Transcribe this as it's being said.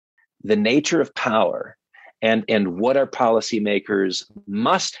the nature of power and what our policymakers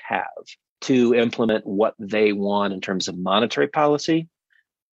must have to implement what they want in terms of monetary policy,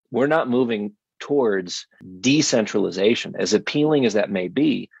 we're not moving towards decentralization. As appealing as that may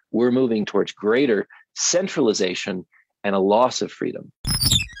be, we're moving towards greater centralization and a loss of freedom.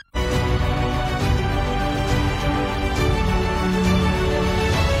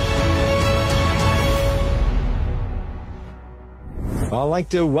 I'd like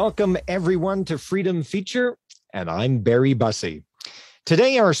to welcome everyone to Freedom Feature, and I'm Barry Bussey.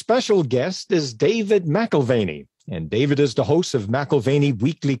 Today, our special guest is David McAlvany, and David is the host of McAlvany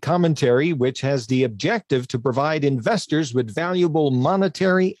Weekly Commentary, which has the objective to provide investors with valuable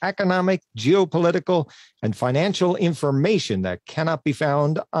monetary, economic, geopolitical, and financial information that cannot be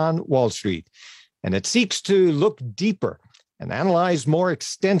found on Wall Street. And it seeks to look deeper and analyze more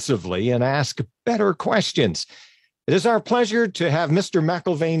extensively and ask better questions. It is our pleasure to have Mr.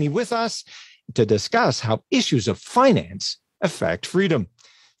 McAlvany with us to discuss how issues of finance affect freedom.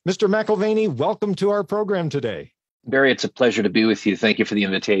 Mr. McAlvany, welcome to our program today. Barry, it's a pleasure to be with you. Thank you for the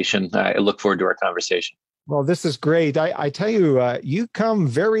invitation. I look forward to our conversation. Well, this is great. I tell you, you come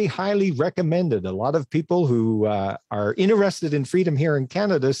very highly recommended. A lot of people who are interested in freedom here in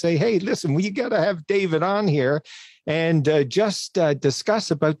Canada say, hey, listen, we got to have David on here and just discuss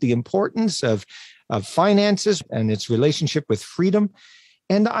about the importance of finances and its relationship with freedom.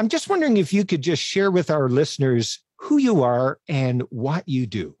 And I'm just wondering if you could just share with our listeners who you are and what you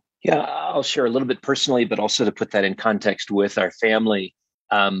do. Yeah, I'll share a little bit personally, but also to put that in context with our family.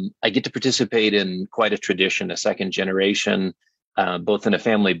 I get to participate in quite a tradition, a second generation, both in a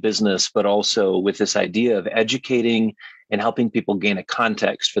family business, but also with this idea of educating and helping people gain a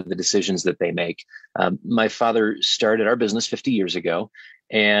context for the decisions that they make. My father started our business 50 years ago,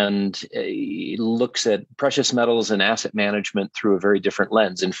 and he looks at precious metals and asset management through a very different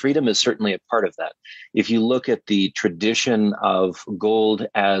lens. And freedom is certainly a part of that. If you look at the tradition of gold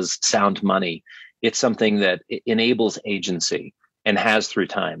as sound money, it's something that enables agency and has through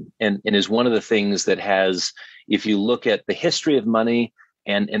time, and is one of the things that has, if you look at the history of money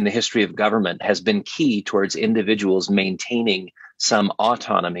and the history of government, has been key towards individuals maintaining some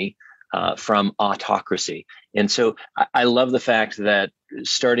autonomy from autocracy. And so I love the fact that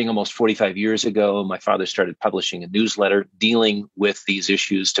starting almost 45 years ago, my father started publishing a newsletter dealing with these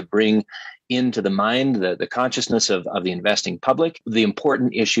issues to bring into the mind, the consciousness of the investing public, the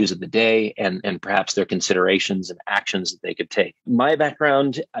important issues of the day and perhaps their considerations and actions that they could take. My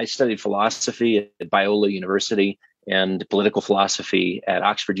background, I studied philosophy at Biola University and political philosophy at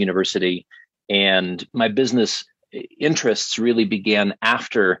Oxford University. And my business interests really began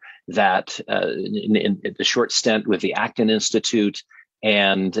after that, in the short stint with the Acton Institute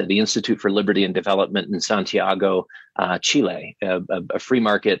and the Institute for Liberty and Development in Santiago, Chile, a free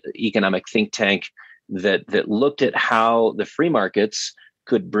market economic think tank that looked at how the free markets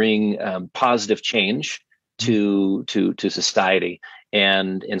could bring positive change to society.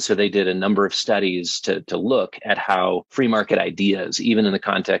 And so they did a number of studies to look at how free market ideas, even in the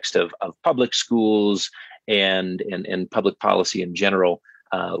context of public schools and public policy in general,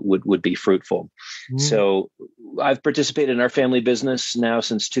 would be fruitful. So I've participated in our family business now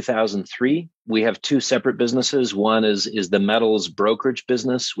since 2003. We have two separate businesses. One is the metals brokerage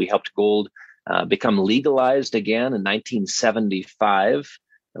business. We helped gold become legalized again in 1975.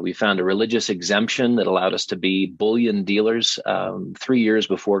 We found a religious exemption that allowed us to be bullion dealers 3 years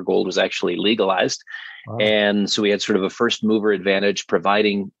before gold was actually legalized. Wow. And so we had sort of a first mover advantage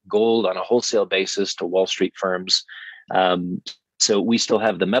providing gold on a wholesale basis to Wall Street firms. So we still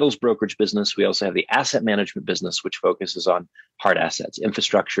have the metals brokerage business. We also have the asset management business, which focuses on hard assets,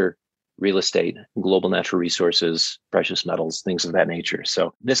 infrastructure, real estate, global natural resources, precious metals, things of that nature.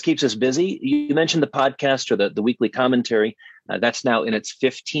 So this keeps us busy. You mentioned the podcast or the weekly commentary. That's now in its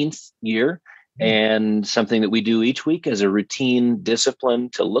 15th year, and something that we do each week as a routine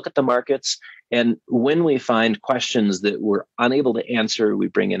discipline to look at the markets. And when we find questions that we're unable to answer, we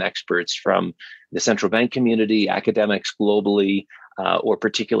bring in experts from the central bank community, academics globally, or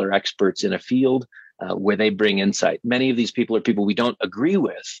particular experts in a field where they bring insight. Many of these people are people we don't agree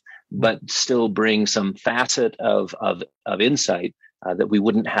with, but still bring some facet of insight that we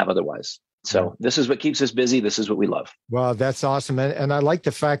wouldn't have otherwise. So this is what keeps us busy. This is what we love. Well, that's awesome. And I like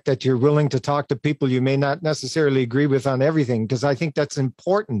the fact that you're willing to talk to people you may not necessarily agree with on everything, because I think that's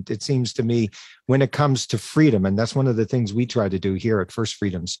important, it seems to me, when it comes to freedom. And that's one of the things we try to do here at First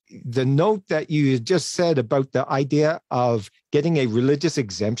Freedoms. The note that you just said about the idea of getting a religious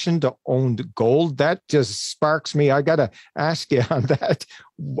exemption to own gold, that just sparks me. I got to ask you on that.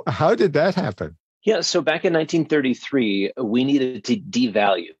 How did that happen? Yeah, so back in 1933, we needed to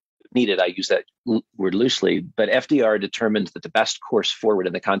devalue. needed. I use that word loosely, but FDR determined that the best course forward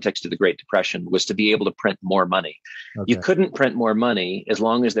in the context of the Great Depression was to be able to print more money. Okay. You couldn't print more money as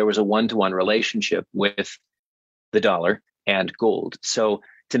long as there was a one-to-one relationship with the dollar and gold. So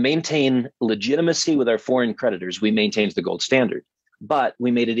to maintain legitimacy with our foreign creditors, we maintained the gold standard, but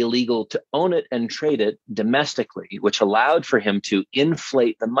we made it illegal to own it and trade it domestically, which allowed for him to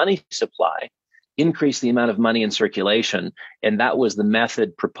inflate the money supply, increase the amount of money in circulation. And that was the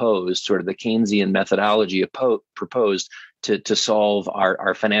method proposed, sort of the Keynesian methodology proposed to solve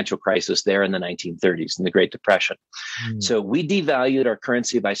our financial crisis there in the 1930s, in the Great Depression. So we devalued our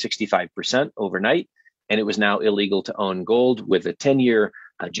currency by 65% overnight, and it was now illegal to own gold, with a 10-year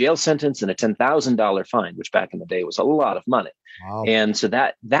jail sentence and a $10,000 fine, which back in the day was a lot of money. Wow. And so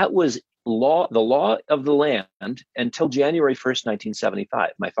that was the law of the land until January 1st,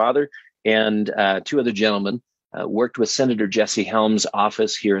 1975. My father and two other gentlemen worked with Senator Jesse Helms'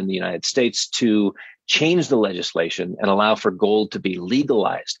 office here in the United States to change the legislation and allow for gold to be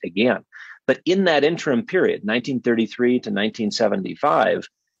legalized again. But in that interim period, 1933 to 1975,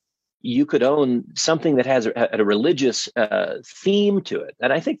 you could own something that has a religious theme to it.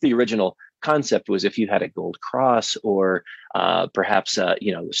 And I think the original concept was if you had a gold cross or perhaps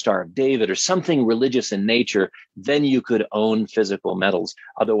the Star of David or something religious in nature, then you could own physical metals.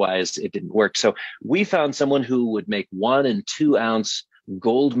 Otherwise, it didn't work. So we found someone who would make 1 and 2 ounce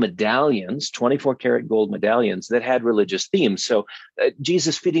gold medallions, 24 karat gold medallions that had religious themes. So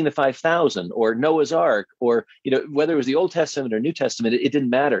Jesus feeding the 5,000 or Noah's Ark, or, whether it was the Old Testament or New Testament, it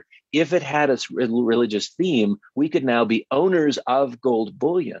didn't matter. If it had a religious theme, we could now be owners of gold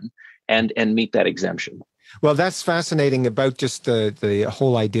bullion and meet that exemption. Well, that's fascinating about just the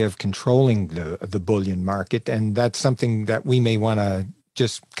whole idea of controlling the bullion market. And that's something that we may want to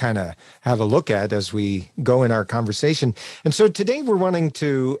just kind of have a look at as we go in our conversation. And so today we're wanting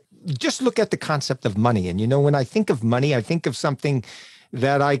to just look at the concept of money. And, when I think of money, I think of something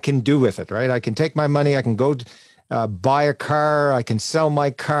that I can do with it, right? I can take my money, I can go buy a car, I can sell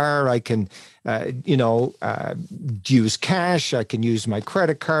my car, I can, use cash, I can use my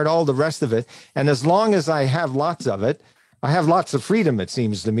credit card, all the rest of it. And as long as I have lots of it, I have lots of freedom, it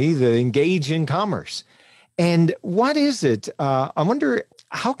seems to me, to engage in commerce. And what is it? I wonder,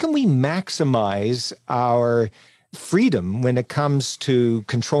 how can we maximize our freedom when it comes to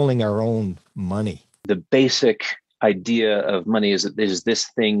controlling our own money? The basic idea of money is this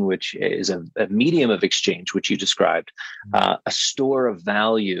thing which is a medium of exchange, which you described, a store of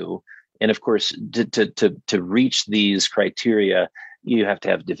value. And of course, to reach these criteria, you have to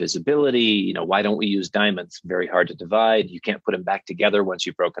have divisibility. Why don't we use diamonds? Very hard to divide. You can't put them back together once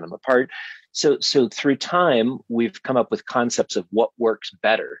you've broken them apart. So through time, we've come up with concepts of what works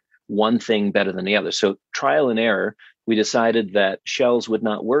better, one thing better than the other. So trial and error, we decided that shells would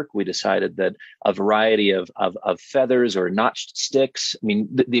not work. We decided that a variety of feathers or notched sticks. I mean,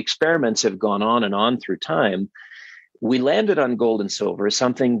 the experiments have gone on and on through time. We landed on gold and silver as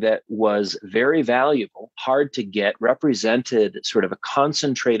something that was very valuable, hard to get, represented sort of a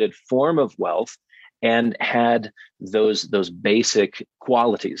concentrated form of wealth, and had those basic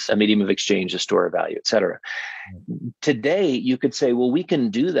qualities: a medium of exchange, a store of value, et cetera. Today, you could say, well, we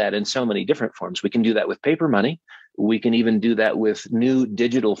can do that in so many different forms. We can do that with paper money. We can even do that with new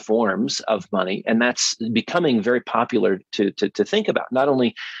digital forms of money. And that's becoming very popular to think about, not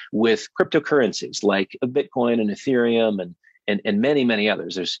only with cryptocurrencies like Bitcoin and Ethereum and many, many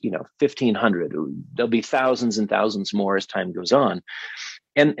others. There's 1,500. There'll be thousands and thousands more as time goes on.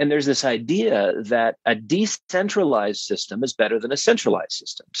 And there's this idea that a decentralized system is better than a centralized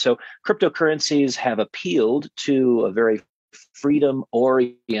system. So cryptocurrencies have appealed to a very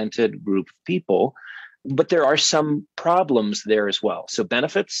freedom-oriented group of people, but there are some problems there as well. So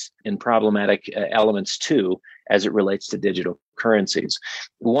benefits and problematic elements too, as it relates to digital currencies.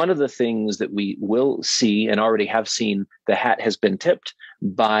 One of the things that we will see and already have seen, the hat has been tipped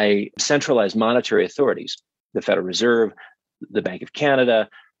by centralized monetary authorities, the Federal Reserve, the Bank of Canada,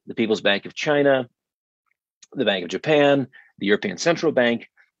 the People's Bank of China, the Bank of Japan, the European Central Bank,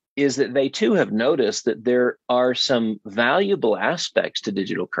 is that they too have noticed that there are some valuable aspects to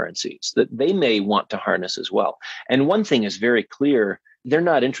digital currencies that they may want to harness as well. And one thing is very clear: they're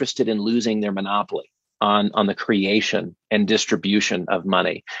not interested in losing their monopoly on the creation and distribution of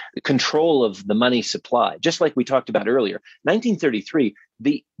money, the control of the money supply. Just like we talked about earlier, 1933,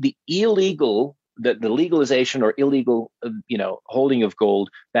 the legalization or illegal, holding of gold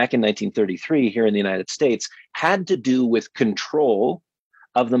back in 1933 here in the United States had to do with control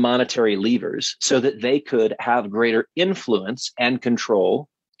of the monetary levers so that they could have greater influence and control,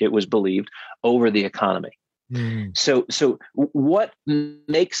 it was believed, over the economy. Mm. So what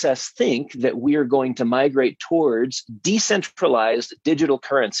makes us think that we are going to migrate towards decentralized digital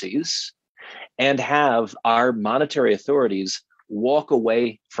currencies and have our monetary authorities walk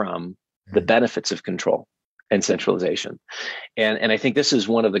away from the benefits of control and centralization? And I think this is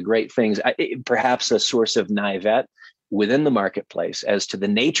one of the great things, perhaps a source of naivete within the marketplace as to the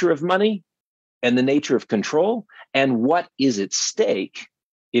nature of money and the nature of control and what is at stake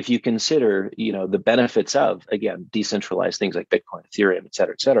if you consider, the benefits of, again, decentralized things like Bitcoin, Ethereum,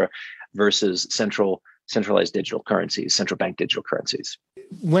 et cetera, versus centralized digital currencies, central bank digital currencies.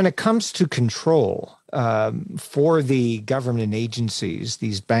 When it comes to control for the government agencies,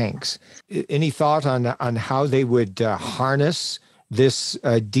 these banks, any thought on how they would harness this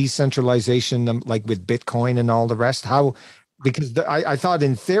decentralization, like with Bitcoin and all the rest? Because I thought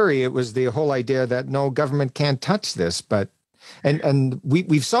in theory it was the whole idea that no, government can't touch this, but and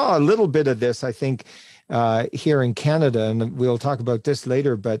we saw a little bit of this, I think, here in Canada, and we'll talk about this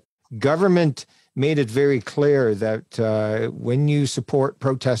later, but government made it very clear that when you support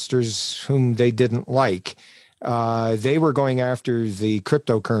protesters whom they didn't like, they were going after the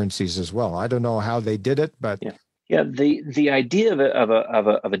cryptocurrencies as well. I don't know how they did it, but yeah. The idea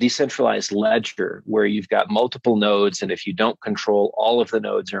of a decentralized ledger where you've got multiple nodes, and if you don't control all of the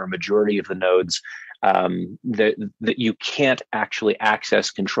nodes or a majority of the nodes, that you can't actually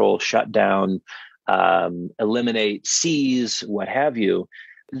access, control, shut down, eliminate, seize, what have you.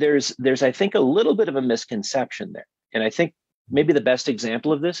 There's I think a little bit of a misconception there. And I think maybe the best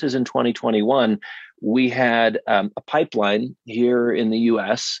example of this is in 2021, we had a pipeline here in the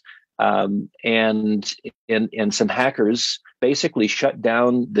US, and some hackers basically shut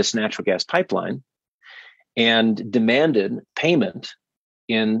down this natural gas pipeline and demanded payment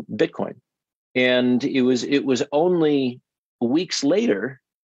in Bitcoin. And it was only weeks later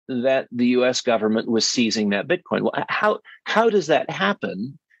that the U.S. government was seizing that Bitcoin. Well, how does that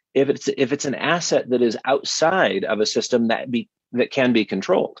happen if it's an asset that is outside of a system that can be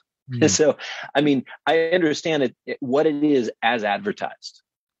controlled? Mm. So, I mean, I understand what it is as advertised,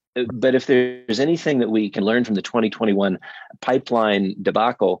 but if there's anything that we can learn from the 2021 pipeline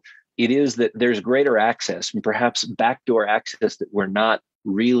debacle, it is that there's greater access and perhaps backdoor access that we're not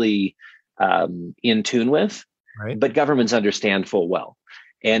really in tune with, right, but governments understand full well.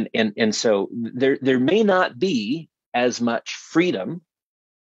 And so there may not be as much freedom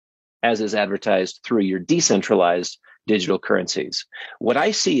as is advertised through your decentralized digital currencies. What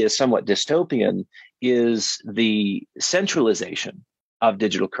I see as somewhat dystopian is the centralization of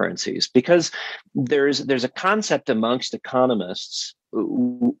digital currencies, because there's a concept amongst economists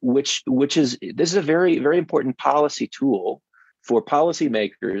which is this is a very, very important policy tool for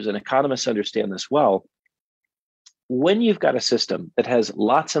policymakers, and economists understand this well. When you've got a system that has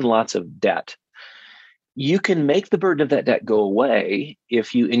lots and lots of debt, you can make the burden of that debt go away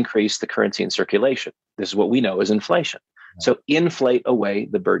if you increase the currency in circulation. This is what we know as inflation. So inflate away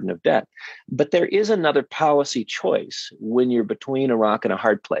the burden of debt. But there is another policy choice when you're between a rock and a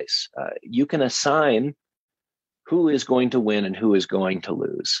hard place. You can assign who is going to win and who is going to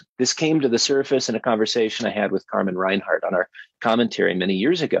lose. This came to the surface in a conversation I had with Carmen Reinhart on our commentary many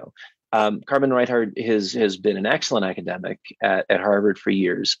years ago. Carmen Reinhart has been an excellent academic at Harvard for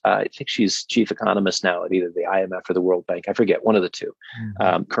years. I think she's chief economist now at either the IMF or the World Bank. I forget, one of the two,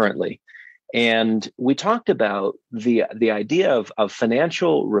 currently. And we talked about the idea of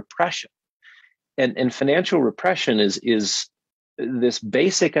financial repression. And financial repression is this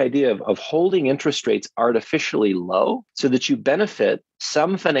basic idea of holding interest rates artificially low so that you benefit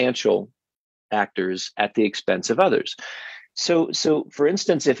some financial actors at the expense of others. So for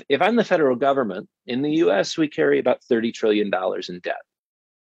instance, if I'm the federal government, in the US, we carry about $30 trillion in debt.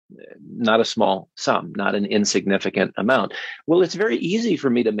 Not a small sum, not an insignificant amount. Well, it's very easy for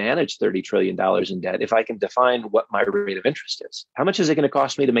me to manage $30 trillion in debt if I can define what my rate of interest is. How much is it going to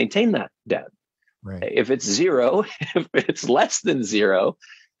cost me to maintain that debt? Right. If it's zero, if it's less than zero,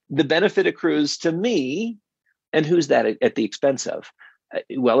 the benefit accrues to me. And who's that at the expense of?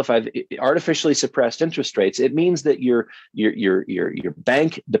 Well, if I've artificially suppressed interest rates, it means that your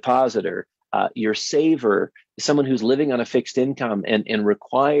bank depositor, your saver, someone who's living on a fixed income and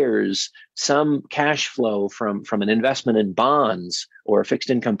requires some cash flow from an investment in bonds or a fixed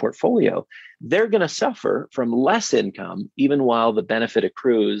income portfolio, they're going to suffer from less income, even while the benefit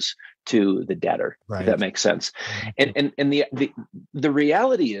accrues to the debtor. Right. If that makes sense. And the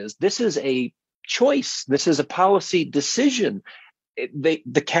reality is, this is a choice. This is a policy decision.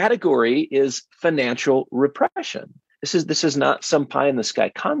 The category is financial repression. This is not some pie in the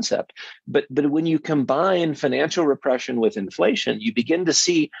sky concept, but when you combine financial repression with inflation, you begin to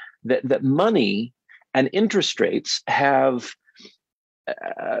see that money And interest rates have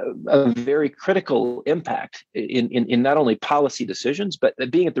a very critical impact in not only policy decisions, but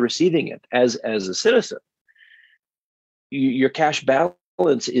being at the receiving end as a citizen. Your cash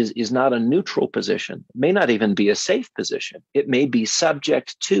balance is not a neutral position, it may not even be a safe position. It may be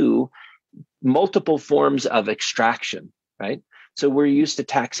subject to multiple forms of extraction, right? So we're used to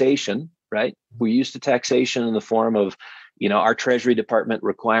taxation, right? We're used to taxation in the form of, our Treasury Department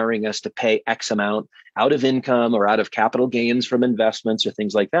requiring us to pay X amount out of income or out of capital gains from investments or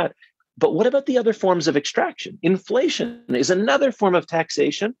things like that. But what about the other forms of extraction? Inflation is another form of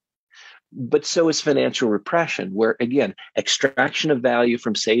taxation, but so is financial repression, where again, extraction of value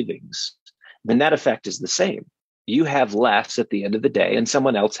from savings, the net effect is the same. You have less at the end of the day and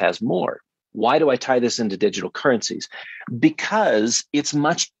someone else has more. Why do I tie this into digital currencies? Because it's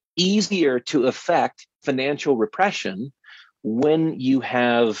much easier to affect financial repression when you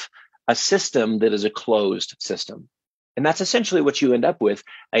have a system that is a closed system. And that's essentially what you end up with,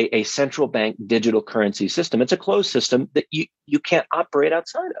 a central bank digital currency system. It's a closed system that you can't operate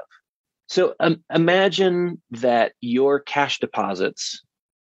outside of. So imagine that your cash deposits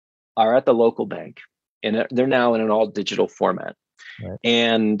are at the local bank and they're now in an all digital format. Right.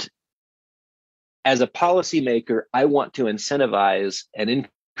 And as a policymaker, I want to incentivize an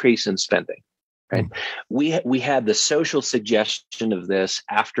increase in spending. Right? We had the social suggestion of this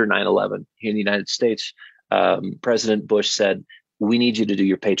after 9/11 here in the United States. President Bush said, "We need you to do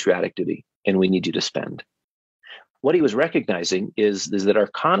your patriotic duty, and we need you to spend." What he was recognizing is that our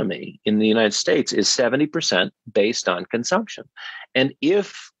economy in the United States is 70% based on consumption, and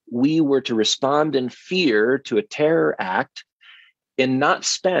if we were to respond in fear to a terror act and not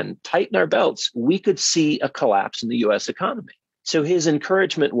spend, tighten our belts, we could see a collapse in the U.S. economy. So his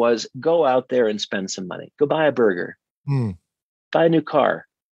encouragement was, go out there and spend some money. Go buy a burger, buy a new car,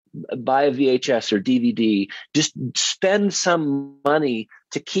 buy a VHS or DVD. Just spend some money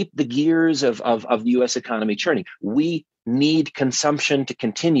to keep the gears of the U.S. economy churning. We need consumption to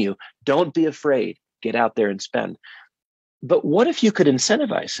continue. Don't be afraid. Get out there and spend. But what if you could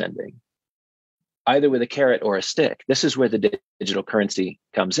incentivize sending, either with a carrot or a stick? This is where the digital currency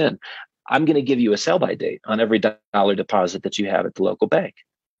comes in. I'm going to give you a sell-by date on every dollar deposit that you have at the local bank.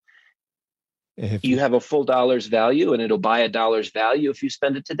 If you have a full dollar's value, and it'll buy a dollar's value if you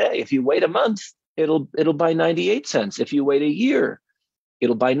spend it today. If you wait a month, it'll buy 98 cents. If you wait a year,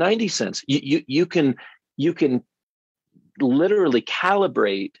 it'll buy 90 cents. You can literally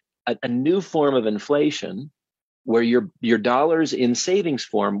calibrate a new form of inflation where your dollars in savings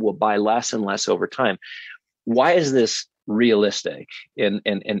form will buy less and less over time. Why is this realistic and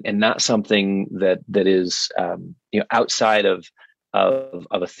not something that is outside of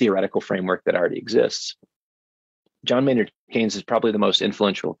a theoretical framework that already exists? John Maynard Keynes is probably the most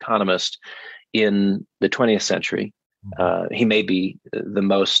influential economist in the 20th century. He may be the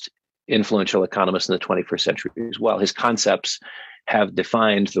most influential economist in the 21st century as well. His concepts have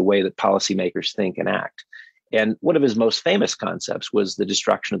defined the way that policymakers think and act. And one of his most famous concepts was the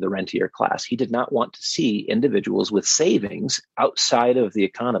destruction of the rentier class. He did not want to see individuals with savings outside of the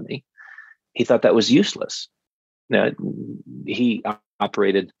economy. He thought that was useless. Now, he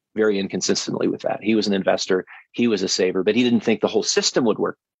operated very inconsistently with that. He was an investor, he was a saver, but he didn't think the whole system would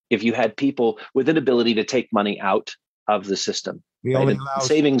work if you had people with an ability to take money out of the system.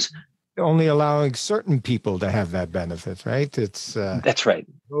 Only allowing certain people to have that benefit, right? That's right.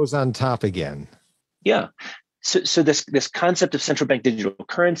 Goes on top again. Yeah. So this concept of central bank digital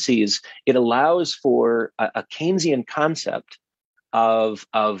currencies, it allows for a Keynesian concept of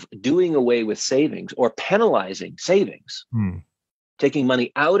doing away with savings or penalizing savings, taking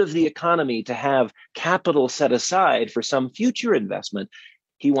money out of the economy to have capital set aside for some future investment.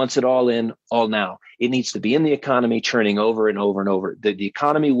 He wants it all in, all now. It needs to be in the economy, churning over and over and over. The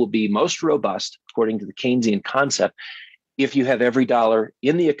economy will be most robust, according to the Keynesian concept, if you have every dollar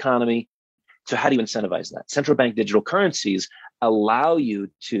in the economy. So how do you incentivize that? Central bank digital currencies allow you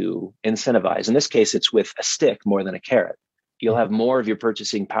to incentivize. In this case, it's with a stick more than a carrot. You'll have more of your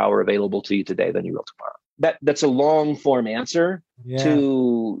purchasing power available to you today than you will tomorrow. That's a long form answer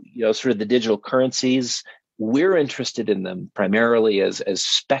to sort of the digital currencies. We're interested in them primarily as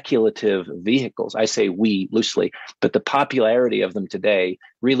speculative vehicles. I say we loosely, but the popularity of them today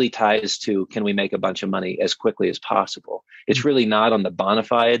really ties to, can we make a bunch of money as quickly as possible? It's really not on the bona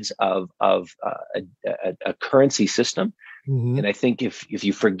fides of a currency system. And I think if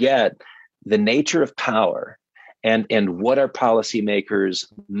you forget the nature of power and what our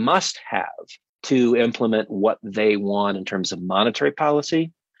policymakers must have to implement what they want in terms of monetary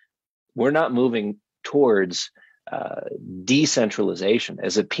policy, we're not moving towards decentralization.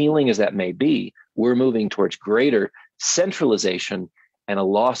 As appealing as that may be, we're moving towards greater centralization and a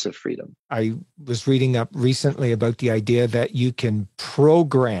loss of freedom. I was reading up recently about the idea that you can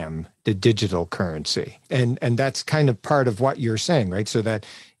program the digital currency. And that's kind of part of what you're saying, right? So that,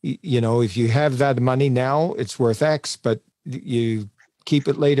 if you have that money now, it's worth X, but you keep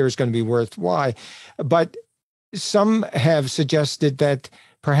it later, it's going to be worth Y. But some have suggested that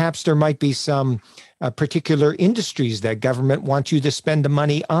perhaps there might be some particular industries that government wants you to spend the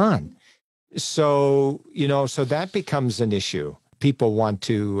money on. So, so that becomes an issue. People want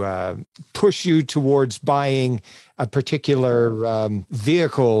to push you towards buying a particular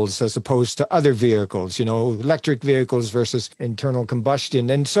vehicles as opposed to other vehicles, electric vehicles versus internal combustion.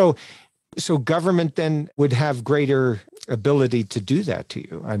 And so government then would have greater ability to do that to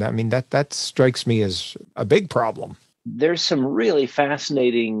you. And I mean, that strikes me as a big problem. There's some really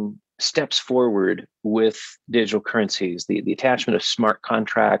fascinating steps forward with digital currencies, the attachment of smart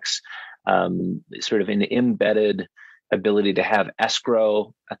contracts, sort of an embedded ability to have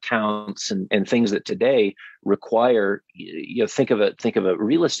escrow accounts and things that today require, think of a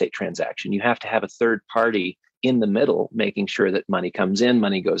real estate transaction. You have to have a third party in the middle, making sure that money comes in,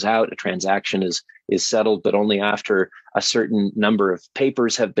 money goes out, a transaction is settled, but only after a certain number of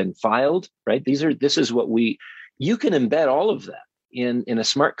papers have been filed, right? This is what you can embed all of that in a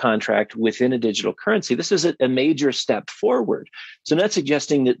smart contract within a digital currency. This is a major step forward. So I'm not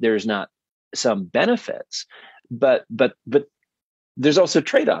suggesting that there's not some benefits, but there's also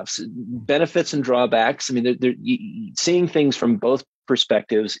trade-offs, benefits and drawbacks. I mean, seeing things from both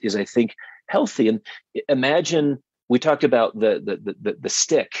perspectives is, I think, healthy. And imagine we talked about the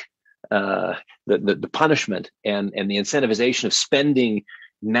stick, the punishment, and the incentivization of spending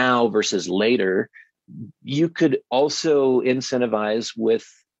now versus later. You could also incentivize with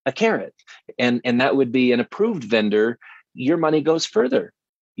a carrot, and that would be an approved vendor. Your money goes further.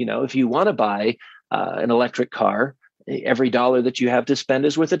 If you want to buy an electric car, every dollar that you have to spend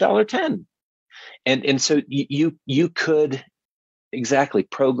is worth $1.10. And so you could exactly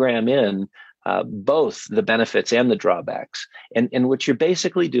program in both the benefits and the drawbacks. And what you're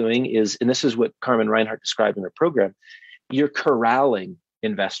basically doing is, and this is what Carmen Reinhart described in her program, you're corralling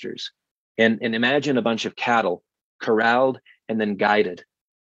investors. And imagine a bunch of cattle corralled and then guided.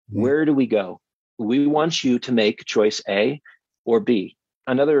 Mm-hmm. Where do we go? We want you to make choice A or B.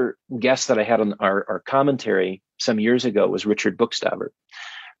 Another guest that I had on our commentary some years ago was Richard Buchstaber.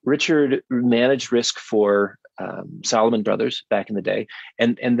 Richard managed risk for Salomon Brothers back in the day.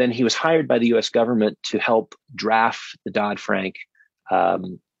 And then he was hired by the U.S. government to help draft the Dodd-Frank.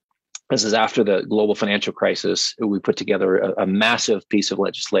 This is after the global financial crisis. We put together a massive piece of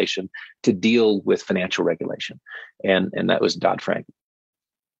legislation to deal with financial regulation. And that was Dodd-Frank.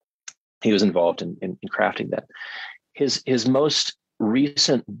 He was involved in crafting that. His most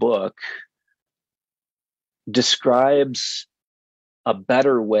recent book describes a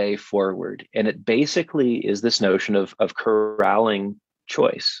better way forward. And it basically is this notion of corralling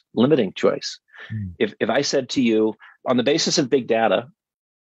choice, limiting choice. If I said to you, on the basis of big data,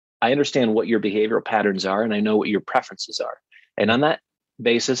 I understand what your behavioral patterns are, and I know what your preferences are. And on that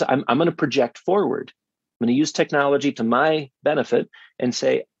basis, I'm going to project forward. I'm going to use technology to my benefit and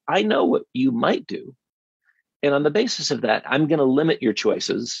say, I know what you might do. And on the basis of that, I'm going to limit your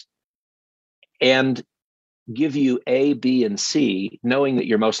choices and give you A, B, and C, knowing that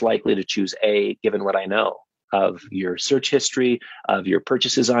you're most likely to choose A, given what I know of your search history, of your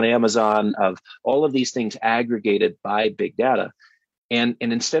purchases on Amazon, of all of these things aggregated by big data. And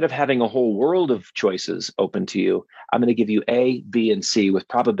instead of having a whole world of choices open to you, I'm going to give you A, B, and C, with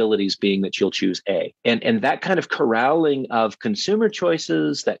probabilities being that you'll choose A. And that kind of corralling of consumer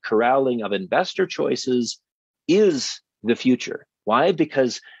choices, that corralling of investor choices is the future. Why?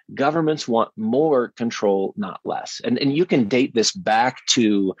 Because governments want more control, not less. And you can date this back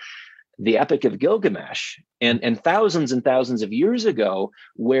to the Epic of Gilgamesh and thousands of years ago,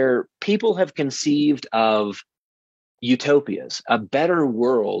 where people have conceived of utopias, a better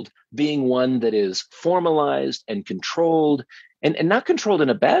world being one that is formalized and controlled, and not controlled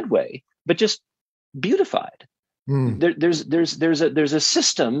in a bad way, but just beautified. There's a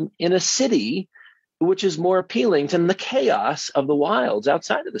system in a city which is more appealing than the chaos of the wilds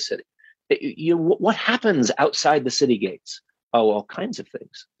outside of the city. What happens outside the city gates? Oh, all kinds of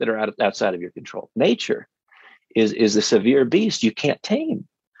things that are outside of your control. Nature is a severe beast you can't tame.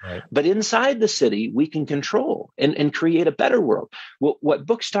 Right. But inside the city, we can control and create a better world. What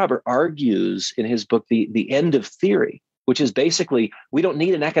Buchstaber argues in his book, The End of Theory, which is basically, we don't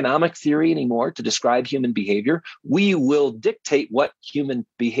need an economic theory anymore to describe human behavior. We will dictate what human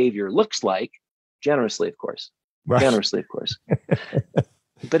behavior looks like, generously, of course. Right. Generously, of course.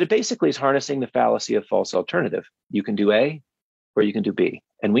 But it basically is harnessing the fallacy of false alternative. You can do A or you can do B.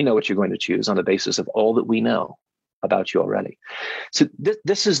 And we know what you're going to choose on the basis of all that we know about you already. So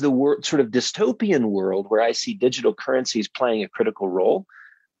this is the sort of dystopian world where I see digital currencies playing a critical role.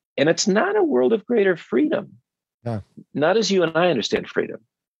 And it's not a world of greater freedom. Yeah. Not as you and I understand freedom.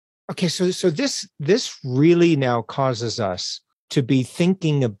 Okay, so this really now causes us to be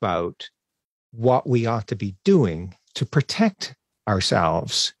thinking about what we ought to be doing to protect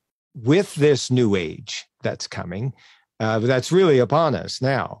ourselves with this new age that's coming, that's really upon us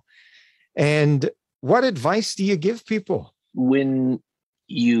now. And what advice do you give people? When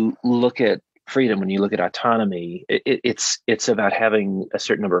you look at freedom, when you look at autonomy, it's about having a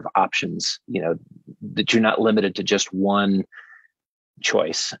certain number of options, that you're not limited to just one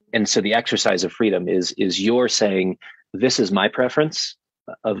choice. And so the exercise of freedom is you're saying, this is my preference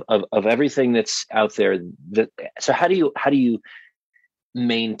of everything that's out there. So how do you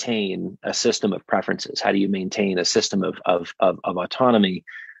maintain a system of preferences? How do you maintain a system of autonomy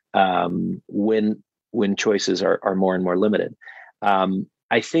when choices are more and more limited?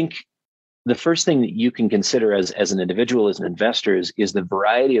 I think the first thing that you can consider as an individual, as an investor, is the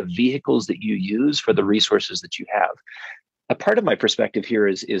variety of vehicles that you use for the resources that you have. A part of my perspective here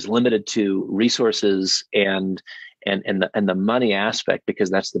is limited to resources and the money aspect, because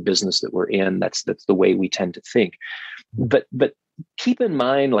that's the business that we're in. That's the way we tend to think. But keep in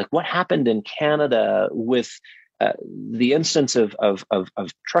mind, like what happened in Canada with the instance of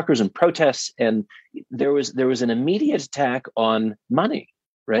truckers and protests, and there was an immediate attack on money,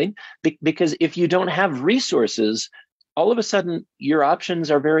 right? Because if you don't have resources, all of a sudden your options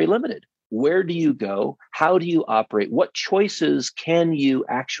are very limited. Where do you go? How do you operate? What choices can you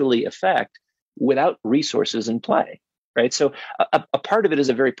actually affect without resources in play, right? So a part of it is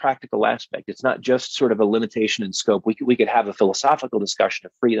a very practical aspect. It's not just sort of a limitation in scope. We could have a philosophical discussion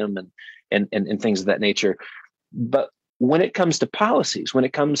of freedom and things of that nature. But when it comes to policies, when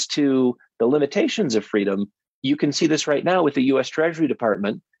it comes to the limitations of freedom, you can see this right now with the U.S. Treasury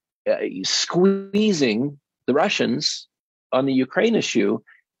Department squeezing the Russians on the Ukraine issue.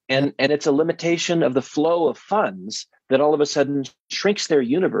 And it's a limitation of the flow of funds that all of a sudden shrinks their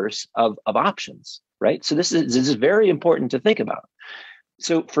universe of options, right? So this is very important to think about.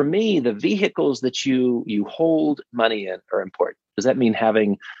 So for me, the vehicles that you hold money in are important. Does that mean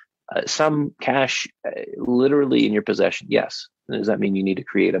having some cash literally in your possession? Yes. Does that mean you need to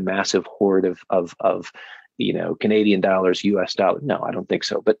create a massive hoard of Canadian dollars, US dollars? No, I don't think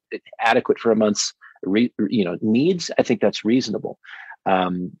so. But adequate for a month's needs, I think that's reasonable.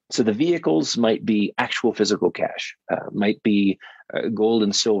 So the vehicles might be actual physical cash, might be gold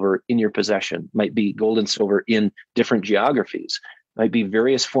and silver in your possession, might be gold and silver in different geographies, might be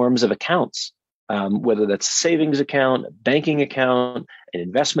various forms of accounts, whether that's a savings account, a banking account, an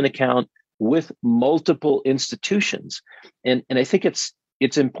investment account with multiple institutions. And I think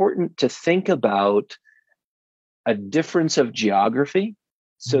it's important to think about a difference of geography.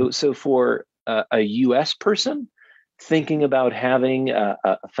 So for a US person, thinking about having a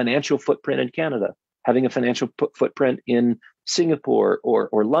financial footprint in Canada, having a financial footprint in Singapore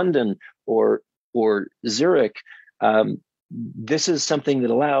or London or Zurich, this is something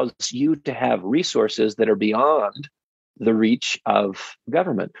that allows you to have resources that are beyond the reach of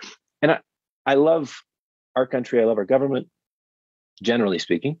government. And I love our country. I love our government, generally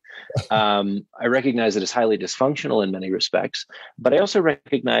speaking. I recognize that it's highly dysfunctional in many respects, but I also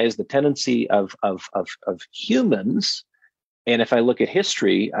recognize the tendency of humans. And if I look at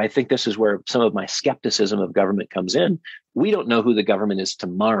history, I think this is where some of my skepticism of government comes in. We don't know who the government is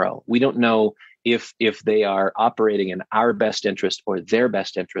tomorrow. We don't know if they are operating in our best interest or their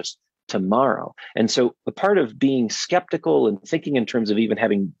best interest tomorrow. And so a part of being skeptical and thinking in terms of even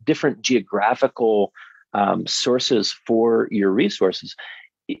having different geographical sources for your resources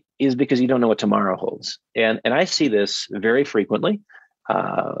is because you don't know what tomorrow holds. And I see this very frequently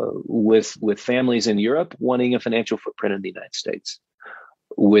with families in Europe wanting a financial footprint in the United States,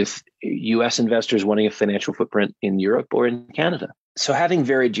 with U.S. investors wanting a financial footprint in Europe or in Canada. So having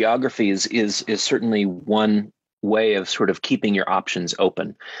varied geographies is certainly one way of sort of keeping your options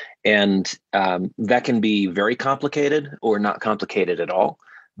open. And that can be very complicated or not complicated at all.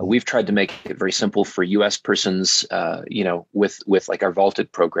 We've tried to make it very simple for U.S. persons, with like our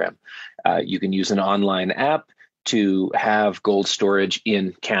Vaulted program. You can use an online app to have gold storage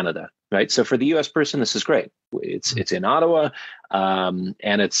in Canada, right? So for the U.S. person, this is great. It's in Ottawa, and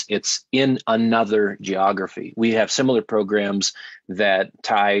it's in another geography. We have similar programs that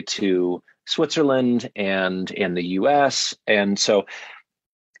tie to Switzerland and the U.S., and so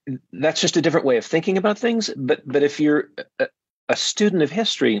that's just a different way of thinking about things. But if you're a student of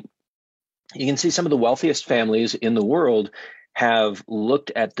history, you can see some of the wealthiest families in the world have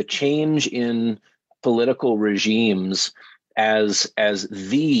looked at the change in political regimes as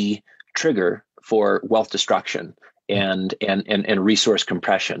the trigger for wealth destruction and resource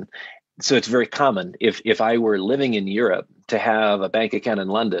compression. So it's very common if I were living in Europe to have a bank account in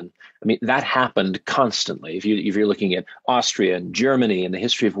London. I mean, that happened constantly. If you're looking at Austria and Germany in the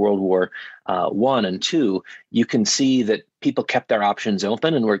history of World War I and II, you can see that people kept their options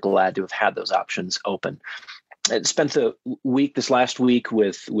open, and we're glad to have had those options open. I spent this last week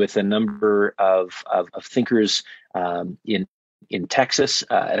with a number of thinkers in Texas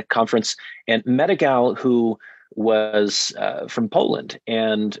at a conference, and met a gal who was from Poland,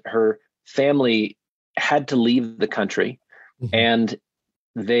 and her family had to leave the country, and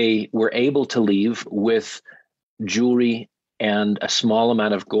they were able to leave with jewelry and a small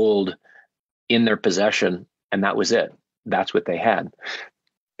amount of gold in their possession, and that was it. That's what they had.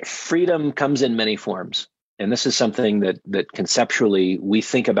 Freedom comes in many forms. And this is something that conceptually we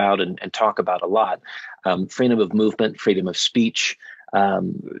think about and talk about a lot. Freedom of movement, freedom of speech,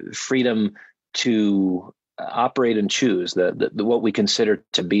 freedom to operate and choose the what we consider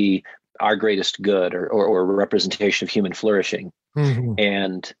to be our greatest good or a representation of human flourishing.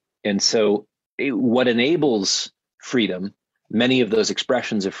 And so what enables freedom, many of those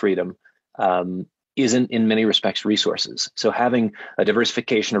expressions of freedom, isn't in many respects resources. So having a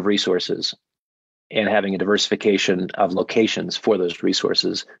diversification of resources and having a diversification of locations for those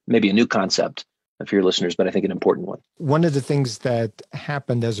resources may be a new concept for your listeners, but I think an important one. One of the things that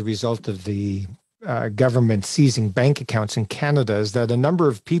happened as a result of the government seizing bank accounts in Canada is that a number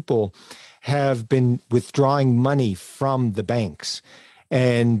of people have been withdrawing money from the banks,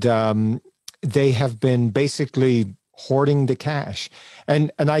 and they have been basically hoarding the cash.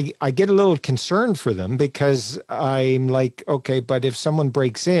 And I get a little concerned for them, because I'm like, okay, but if someone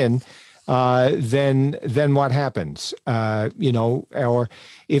breaks in, then what happens? Or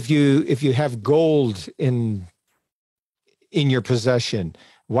if you have gold in your possession,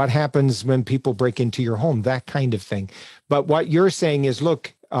 what happens when people break into your home? That kind of thing. But what you're saying is,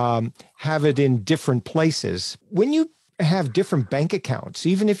 look, have it in different places. When you have different bank accounts,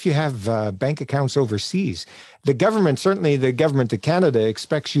 even if you have bank accounts overseas, certainly the government of Canada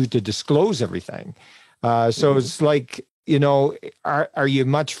expects you to disclose everything. So it's like, are you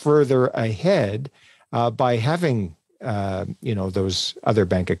much further ahead by having, those other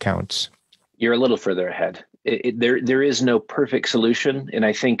bank accounts? You're a little further ahead. There is no perfect solution. And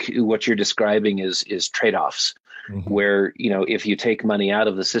I think what you're describing is trade-offs, where, if you take money out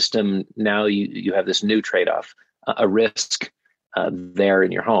of the system, now you have this new trade-off, a risk there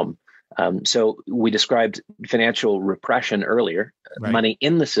in your home. So we described financial repression earlier. Right. Money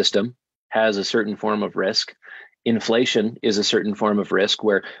in the system has a certain form of risk. Inflation is a certain form of risk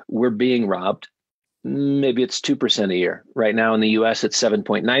where we're being robbed. Maybe it's 2% a year. Right now in the U.S., it's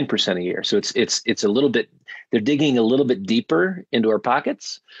 7.9% a year. So it's a little bit. They're digging a little bit deeper into our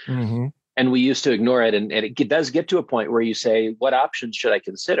pockets, and we used to ignore it. And it does get to a point where you say, "What options should I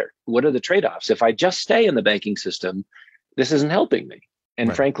consider? What are the trade-offs? If I just stay in the banking system, this isn't helping me." And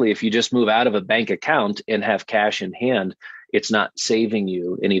right. Frankly, if you just move out of a bank account and have cash in hand, it's not saving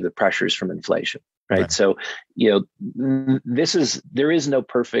you any of the pressures from inflation. Right. So, there is no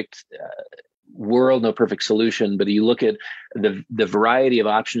perfect world, no perfect solution, but you look at the variety of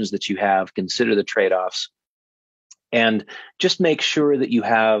options that you have, consider the trade-offs, and just make sure that you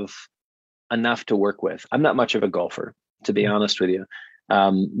have enough to work with. I'm not much of a golfer, to be honest with you.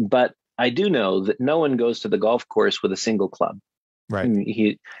 But I do know that no one goes to the golf course with a single club.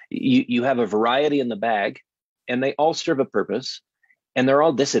 Right. You have a variety in the bag, and they all serve a purpose, and they're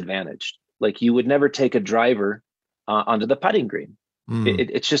all disadvantaged. Like, you would never take a driver onto the putting green.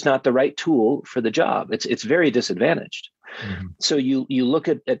 It's just not the right tool for the job. It's very disadvantaged. So you look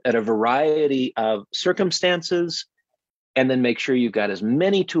at a variety of circumstances, and then make sure you've got as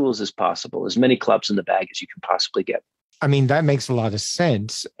many tools as possible, as many clubs in the bag as you can possibly get. I mean, that makes a lot of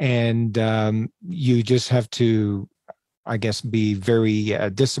sense. And you just have to, I guess, be very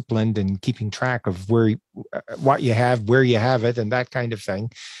disciplined in keeping track of what you have, where you have it, and that kind of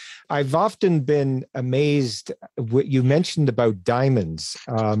thing. I've often been amazed what you mentioned about diamonds.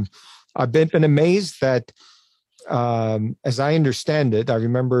 I've been amazed that, as I understand it, I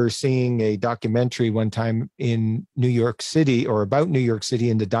remember seeing a documentary one time in New York City, or about New York City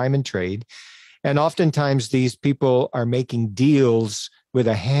in the diamond trade. And oftentimes these people are making deals with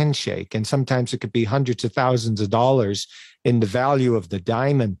a handshake, and sometimes it could be hundreds of thousands of dollars in the value of the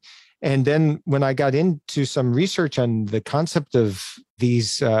diamond. And then when I got into some research on the concept of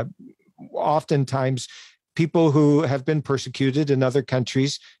these, oftentimes people who have been persecuted in other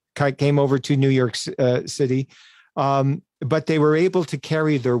countries came over to New York City, but they were able to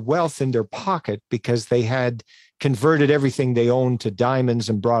carry their wealth in their pocket because they had converted everything they owned to diamonds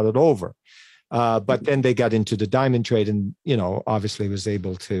and brought it over. But then they got into the diamond trade and, obviously was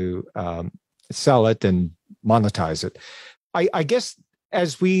able to sell it and monetize it. I guess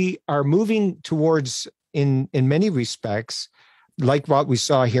as we are moving towards, in many respects, like what we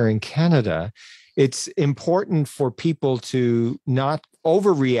saw here in Canada, it's important for people to not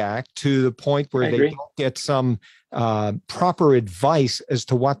overreact to the point where they don't get some proper advice as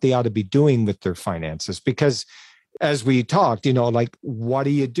to what they ought to be doing with their finances. Because as we talked, like, what do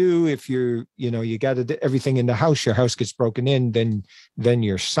you do if you got everything in the house, your house gets broken in, then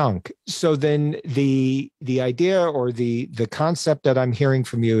you're sunk. So then the idea or the concept that I'm hearing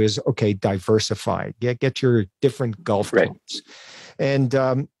from you is, okay, diversify, get your different Gulf coats. And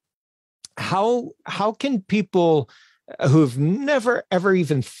how can people who've never ever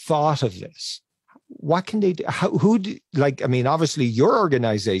even thought of this, what can they do? Obviously your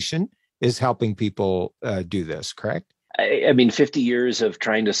organization is helping people do this, correct? 50 years of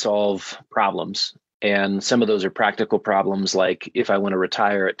trying to solve problems. And some of those are practical problems, like if I want to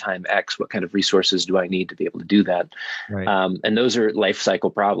retire at time X, what kind of resources do I need to be able to do that? Right. And those are life cycle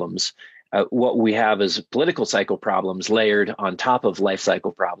problems. What we have is political cycle problems layered on top of life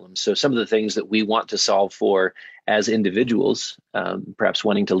cycle problems. So some of the things that we want to solve for as individuals, perhaps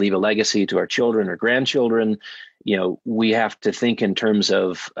wanting to leave a legacy to our children or grandchildren, we have to think in terms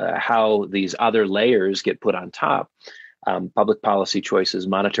of how these other layers get put on top, public policy choices,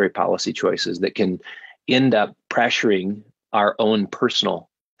 monetary policy choices that can end up pressuring our own personal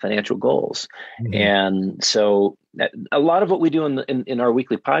financial goals. Mm-hmm. And so a lot of what we do in our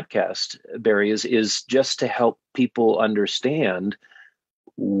weekly podcast, Barry, is just to help people understand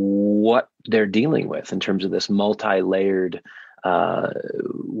what they're dealing with in terms of this multi-layered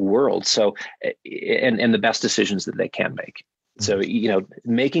world. So, and the best decisions that they can make. So,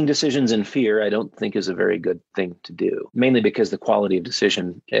 making decisions in fear, I don't think is a very good thing to do, mainly because the quality of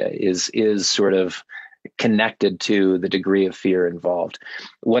decision is sort of connected to the degree of fear involved.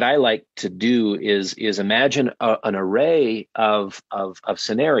 What I like to do is imagine an array of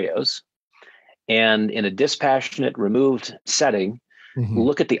scenarios, and in a dispassionate, removed setting,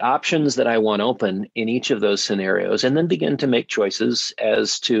 look at the options that I want open in each of those scenarios, and then begin to make choices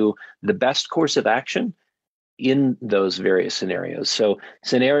as to the best course of action in those various scenarios. So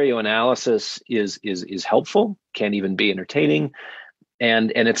scenario analysis is helpful, can even be entertaining.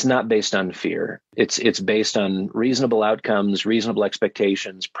 And it's not based on fear. It's based on reasonable outcomes, reasonable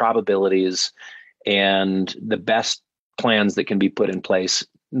expectations, probabilities, and the best plans that can be put in place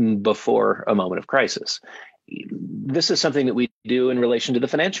before a moment of crisis. This is something that we do in relation to the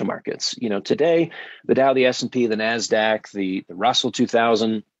financial markets. Today, the Dow, the S&P, the NASDAQ, the Russell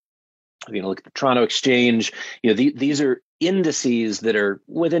 2000, look at the Toronto Exchange, these are indices that are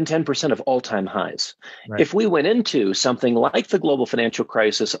within 10% of all-time highs. Right. If we went into something like the global financial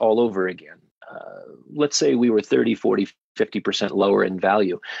crisis all over again, let's say we were 30, 40, 50% lower in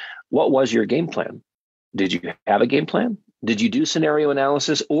value, what was your game plan? Did you have a game plan? Did you do scenario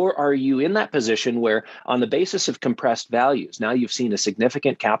analysis? Or are you in that position where, on the basis of compressed values, now you've seen a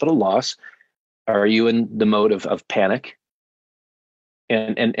significant capital loss, are you in the mode of panic?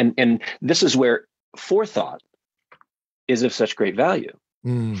 And this is where forethought is of such great value.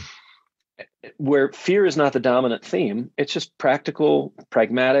 Where fear is not the dominant theme, it's just practical,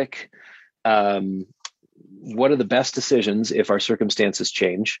 pragmatic. What are the best decisions if our circumstances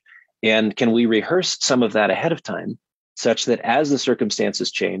change? And can we rehearse some of that ahead of time such that as the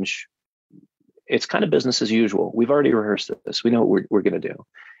circumstances change, it's kind of business as usual. We've already rehearsed this. We know what we're going to do.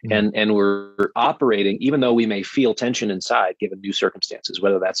 And we're operating, even though we may feel tension inside given new circumstances,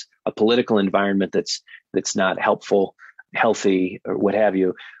 whether that's a political environment that's not helpful, healthy, or what have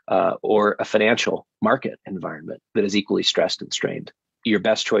you, or a financial market environment that is equally stressed and strained. Your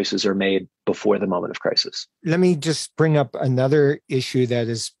best choices are made before the moment of crisis. Let me just bring up another issue that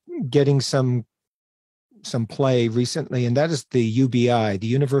is getting some play recently, and that is the UBI, the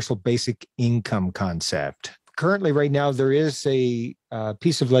Universal Basic Income concept. Currently, right now, there is a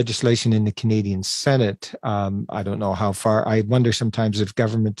piece of legislation in the Canadian Senate. I don't know how far. I wonder sometimes if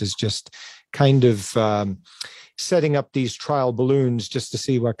government is just kind of setting up these trial balloons just to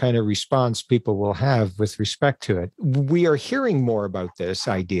see what kind of response people will have with respect to it. We are hearing more about this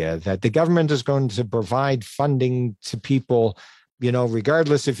idea that the government is going to provide funding to people,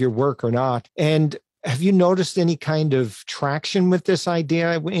 regardless if you work or not. And have you noticed any kind of traction with this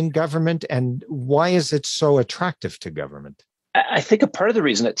idea in government? And why is it so attractive to government? I think a part of the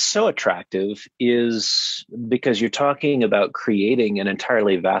reason it's so attractive is because you're talking about creating an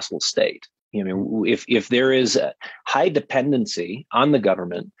entirely vassal state. If there is a high dependency on the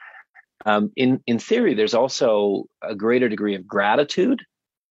government, in theory, there's also a greater degree of gratitude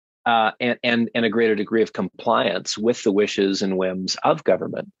and a greater degree of compliance with the wishes and whims of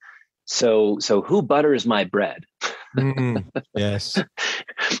government. So who butters my bread? Yes.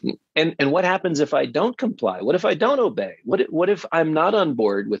 And what happens if I don't comply? What if I don't obey? What if I'm not on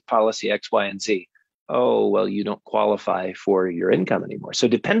board with policy X, Y, and Z? Oh, well, you don't qualify for your income anymore. So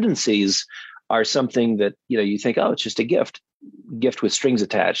dependencies are something that, you think, oh, it's just a gift with strings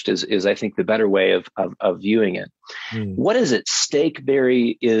attached is I think the better way of viewing it. What is at stake,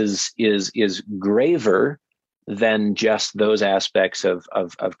 Barry, is graver than just those aspects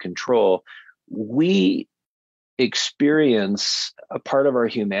of control. We experience a part of our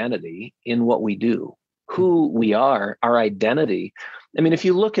humanity in what we do, who we are, our identity. I mean, if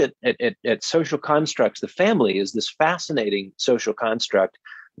you look at social constructs, the family is this fascinating social construct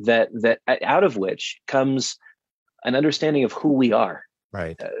that out of which comes an understanding of who we are,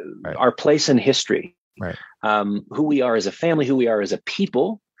 right. Our place in history, right. Who we are as a family, who we are as a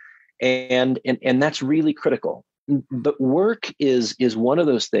people, and that's really critical. But work is one of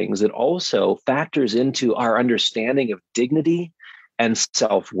those things that also factors into our understanding of dignity and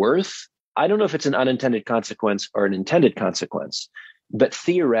self-worth. I don't know if it's an unintended consequence or an intended consequence, but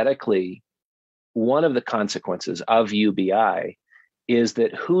theoretically, one of the consequences of UBI is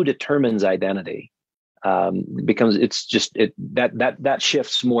that who determines identity becomes that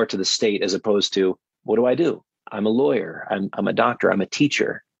shifts more to the state as opposed to what do I do? I'm a lawyer. I'm a doctor. I'm a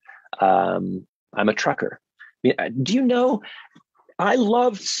teacher. I'm a trucker. Do you know, I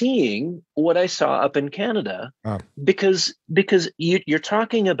loved seeing what I saw up in Canada because you're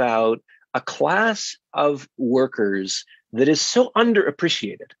talking about a class of workers that is so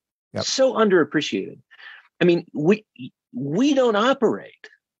underappreciated, so underappreciated. I mean, we don't operate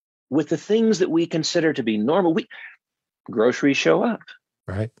with the things that we consider to be normal. Groceries show up,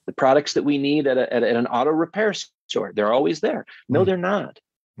 right? The products that we need at an auto repair store, they're always there. No, they're not.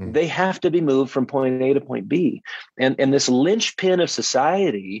 They have to be moved from point A to point B. And this linchpin of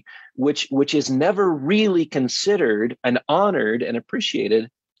society, which is never really considered and honored and appreciated,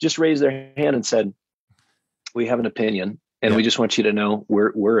 just raised their hand and said, we have an opinion. And we just want you to know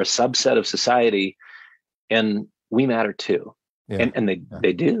we're a subset of society and we matter too. Yeah. And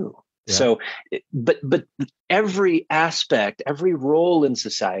they do. Yeah. So, but every aspect, every role in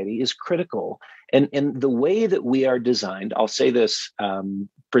society is critical. And the way that we are designed, I'll say this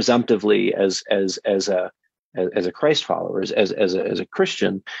presumptively as a Christ follower, as a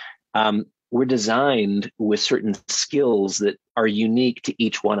Christian, we're designed with certain skills that are unique to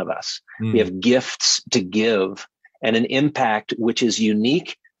each one of us. We have gifts to give and an impact which is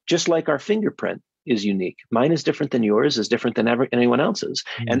unique, just like our fingerprint is unique. Mine is different than yours, is different than anyone else's.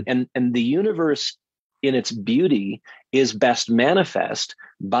 And the universe in its beauty is best manifest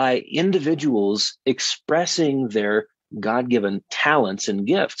by individuals expressing their God-given talents and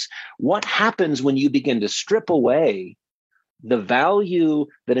gifts. What happens when you begin to strip away the value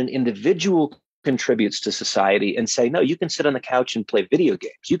that an individual contributes to society and say, no, you can sit on the couch and play video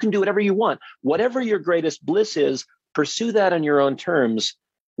games. You can do whatever you want. Whatever your greatest bliss is, pursue that on your own terms.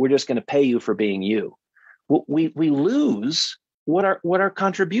 We're just going to pay you for being you. We lose what our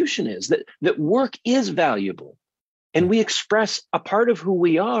contribution is, that work is valuable. And we express a part of who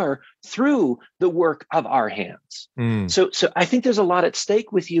we are through the work of our hands. So I think there's a lot at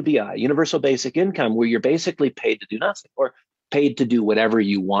stake with UBI, Universal Basic Income, where you're basically paid to do nothing or paid to do whatever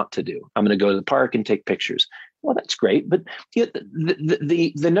you want to do. I'm going to go to the park and take pictures. Well, that's great. But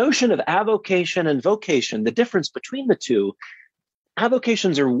the notion of avocation and vocation, the difference between the two,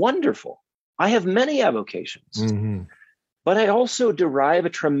 avocations are wonderful. I have many avocations, but I also derive a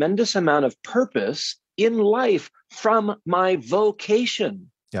tremendous amount of purpose in life from my vocation.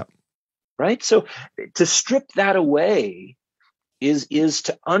 Yep. Right. So to strip that away is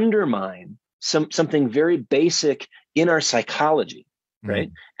to undermine something very basic in our psychology. Right.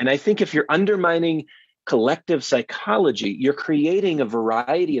 And I think if you're undermining collective psychology, you're creating a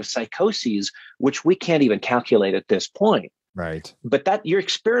variety of psychoses, which we can't even calculate at this point. Right. But that you're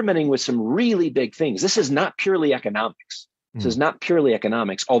experimenting with some really big things. This is not purely economics. This is not purely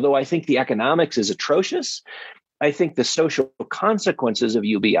economics, although I think the economics is atrocious. I think the social consequences of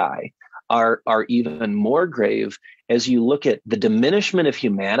UBI are even more grave as you look at the diminishment of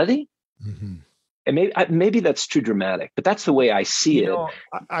humanity. And maybe that's too dramatic, but that's the way I see it.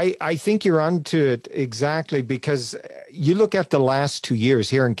 I think you're onto it exactly, because you look at the last 2 years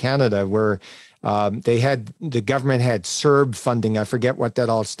here in Canada where The government had CERB funding. I forget what that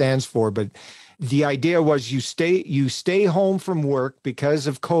all stands for, but the idea was you stay home from work because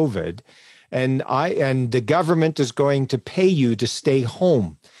of COVID, and the government is going to pay you to stay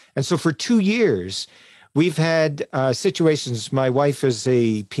home. And so for 2 years, we've had situations. My wife is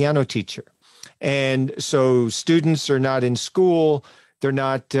a piano teacher, and so students are not in school. They're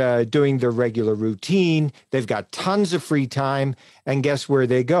not doing their regular routine. They've got tons of free time. And guess where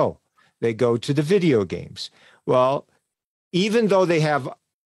they go? They go to the video games. Well, even though they have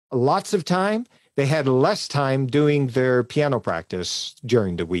lots of time, they had less time doing their piano practice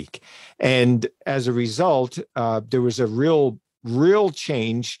during the week. And as a result, there was a real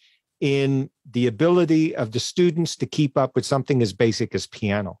change in the ability of the students to keep up with something as basic as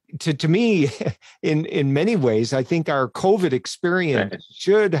piano. To me, in many ways, I think our COVID experience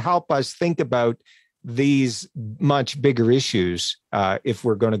should help us think about these much bigger issues if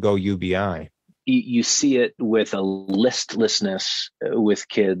we're going to go UBI. You see it with a listlessness with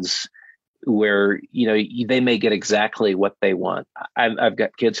kids where, they may get exactly what they want. I've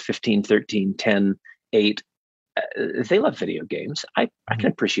got kids 15, 13, 10, 8. They love video games. I can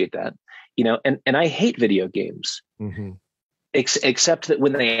appreciate that, and I hate video games, except that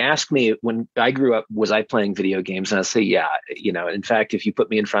when they ask me, when I grew up, was I playing video games? And I say, yeah, in fact, if you put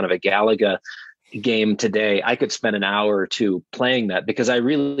me in front of a Galaga game today, I could spend an hour or two playing that because I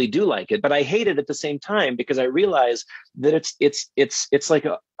really do like it, but I hate it at the same time because I realize that it's like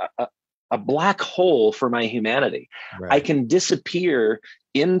a black hole for my humanity. Right. I can disappear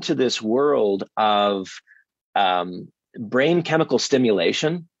into this world of brain chemical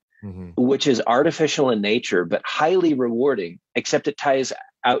stimulation, which is artificial in nature, but highly rewarding, except it ties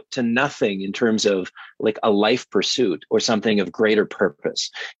out to nothing in terms of like a life pursuit or something of greater purpose.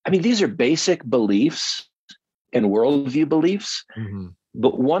 I mean, these are basic beliefs and worldview beliefs.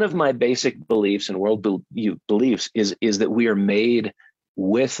 But one of my basic beliefs and worldview beliefs is that we are made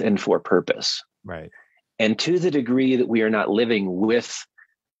with and for purpose. Right. And to the degree that we are not living with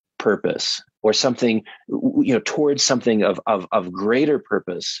purpose or something, towards something of greater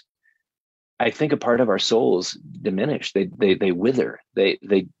purpose, I think a part of our souls diminish. They wither. They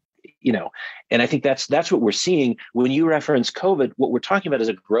and I think that's what we're seeing when you reference COVID. What we're talking about is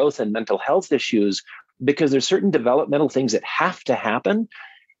a growth in mental health issues because there's certain developmental things that have to happen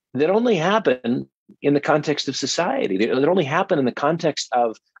that only happen in the context of society. That only happen in the context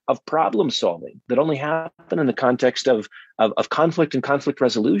of problem solving. That only happen in the context of conflict and conflict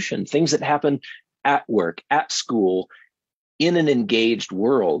resolution. Things that happen at work, at school, in an engaged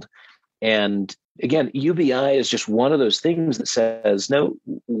world. And again, UBI is just one of those things that says, no,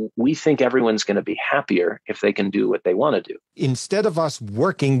 we think everyone's going to be happier if they can do what they want to do. Instead of us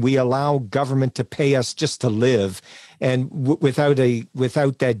working, we allow government to pay us just to live, and without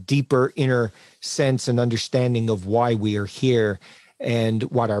that deeper inner sense and understanding of why we are here and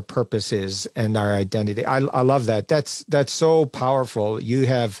what our purpose is and our identity. I love that. That's so powerful.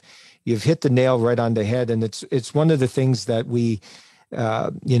 You've hit the nail right on the head, and it's one of the things that we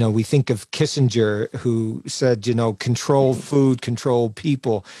think of Kissinger, who said, control food, control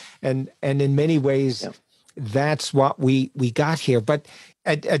people. And in many ways, that's what we got here. But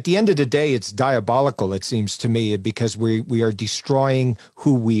at the end of the day, it's diabolical, it seems to me, because we are destroying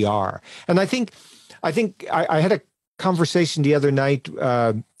who we are. And I think I had a conversation the other night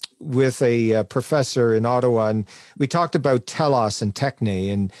with a professor in Ottawa, and we talked about telos and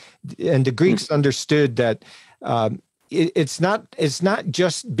techne, and the Greeks understood that it's not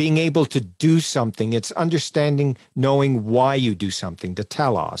just being able to do something. It's understanding, knowing why you do something, the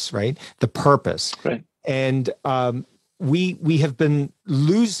telos, right? The purpose. Right. And we have been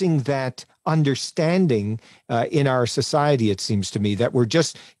losing that understanding in our society, it seems to me, that we're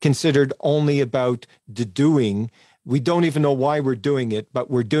just considered only about the doing. We don't even know why we're doing it,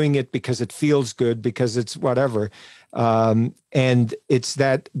 but we're doing it because it feels good, because it's whatever. And it's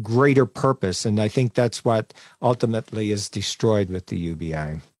that greater purpose. And I think that's what ultimately is destroyed with the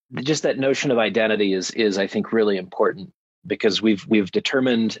UBI. Just that notion of identity is I think, really important, because we've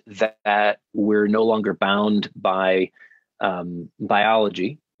determined that we're no longer bound by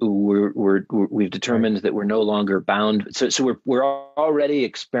biology. We've determined that we're no longer bound. So we're already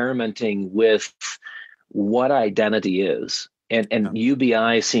experimenting with what identity is. And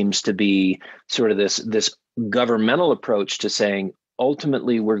UBI seems to be sort of this governmental approach to saying,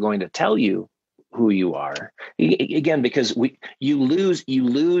 ultimately, we're going to tell you who you are. Again, because you lose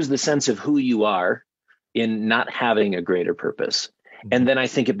the sense of who you are in not having a greater purpose. And then I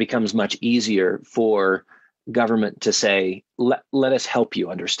think it becomes much easier for government to say, let us help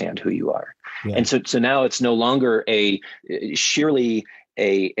you understand who you are. Yeah. And so now it's no longer a sheerly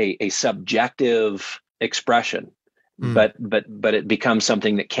a subjective expression, Mm. but it becomes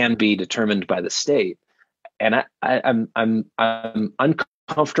something that can be determined by the state. And I'm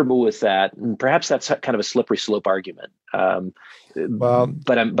uncomfortable with that, and perhaps that's kind of a slippery slope argument. Well,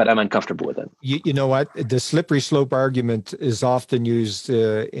 But I'm uncomfortable with it. you know what? The slippery slope argument is often used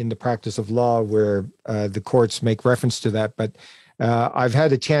in the practice of law where the courts make reference to that. But I've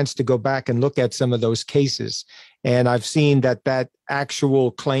had a chance to go back and look at some of those cases, and I've seen that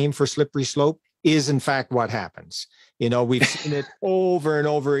actual claim for slippery slope is in fact what happens. We've seen it over and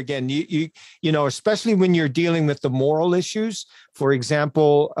over again. Especially when you're dealing with the moral issues. For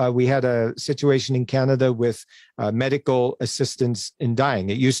example, we had a situation in Canada with medical assistance in dying.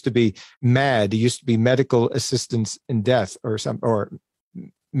 It used to be MAD. It used to be medical assistance in death, or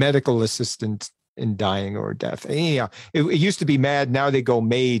medical assistance in dying or death. Anyhow, it used to be MAD. Now they go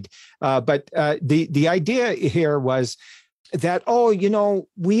MAID. But the idea here was that,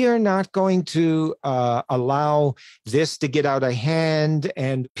 we are not going to allow this to get out of hand,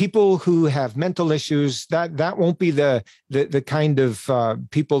 and people who have mental issues, that won't be the kind of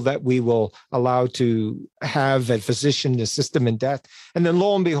people that we will allow to have a physician assist them in death. And then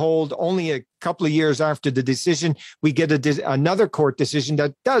lo and behold, only a couple of years after the decision, we get another court decision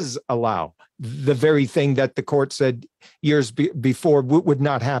that does allow the very thing that the court said years before would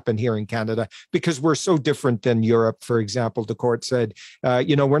not happen here in Canada, because we're so different than Europe. For example, the court said,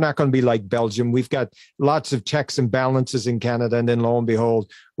 we're not going to be like Belgium. We've got lots of checks and balances in Canada. And then lo and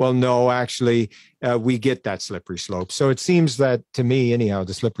behold, well, no, actually, we get that slippery slope. So it seems that, to me anyhow,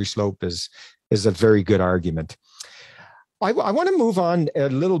 the slippery slope is a very good argument. I want to move on a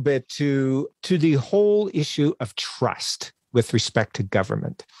little bit to the whole issue of trust with respect to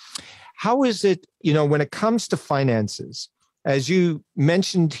government. How is it, when it comes to finances, as you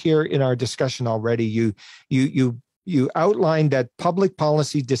mentioned here in our discussion already, you outlined that public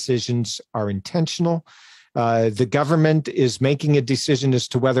policy decisions are intentional. The government is making a decision as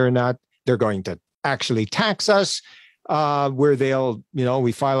to whether or not they're going to actually tax us, where they'll,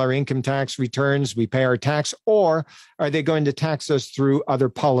 we file our income tax returns, we pay our tax, or are they going to tax us through other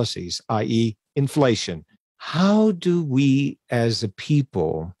policies, i.e. inflation? How do we as a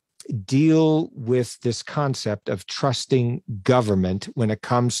people deal with this concept of trusting government when it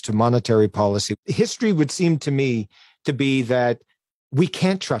comes to monetary policy? History would seem to me to be that we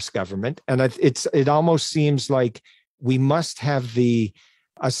can't trust government. And it almost seems like we must have the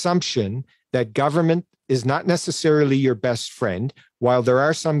assumption that government is not necessarily your best friend. While there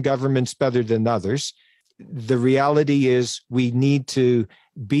are some governments better than others, the reality is we need to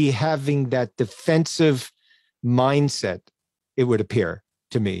be having that defensive mindset, it would appear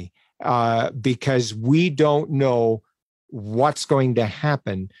to me, because we don't know what's going to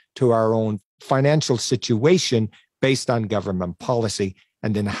happen to our own financial situation based on government policy.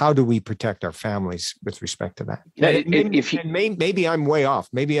 And then how do we protect our families with respect to that? Maybe I'm way off.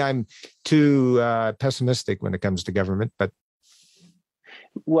 Maybe I'm too pessimistic when it comes to government. But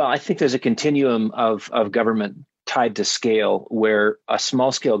well, I think there's a continuum of government tied to scale, where a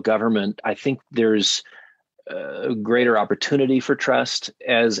small scale government, I think there's greater opportunity for trust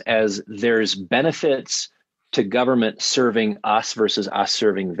as there's benefits to government serving us versus us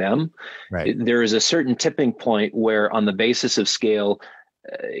serving them. Right. There is a certain tipping point where, on the basis of scale,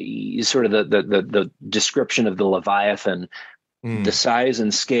 sort of the description of the Leviathan, the size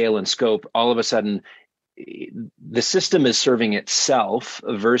and scale and scope, all of a sudden the system is serving itself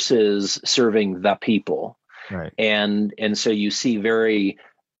versus serving the people. Right. And so you see very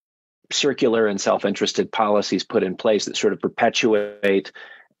circular and self-interested policies put in place that sort of perpetuate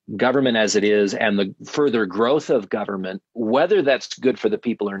government as it is, and the further growth of government, whether that's good for the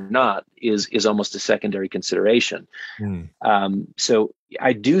people or not, is almost a secondary consideration. So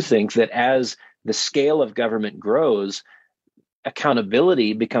I do think that as the scale of government grows,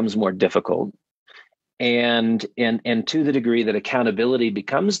 accountability becomes more difficult. And to the degree that accountability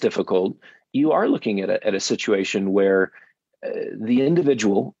becomes difficult, you are looking at a situation where the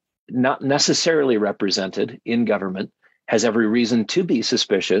individual, not necessarily represented in government, has every reason to be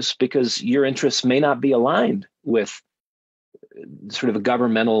suspicious, because your interests may not be aligned with sort of a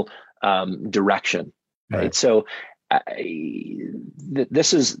governmental direction. Right. So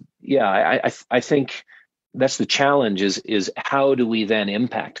this is, I think that's the challenge is how do we then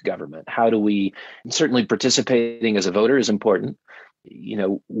impact government? How do we, certainly participating as a voter is important.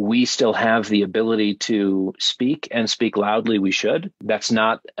 We still have the ability to speak, and speak loudly. We should. That's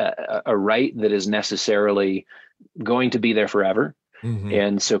not a right that is necessarily going to be there forever.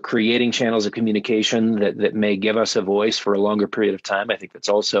 And so creating channels of communication that may give us a voice for a longer period of time, I think that's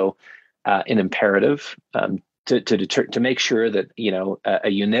also an imperative. to make sure that a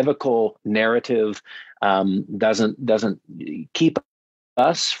univocal narrative doesn't keep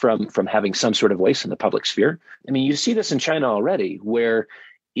us from having some sort of voice in the public sphere. I mean, you see this in China already, where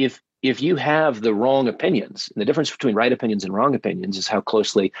if you have the wrong opinions, and the difference between right opinions and wrong opinions is how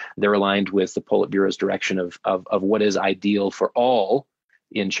closely they're aligned with the Politburo's direction of what is ideal for all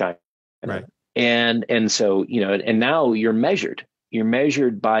in China. Right. And so, and now you're measured. You're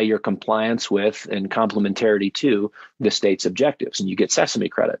measured by your compliance with and complementarity to the state's objectives, and you get sesame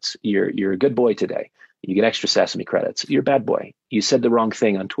credits. You're a good boy today. You get extra sesame credits. You're a bad boy. You said the wrong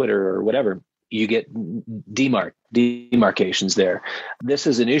thing on Twitter or whatever. You get demarcations there. This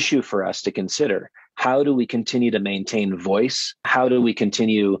is an issue for us to consider. How do we continue to maintain voice? How do we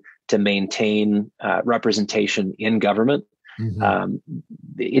continue to maintain representation in government? Mm-hmm.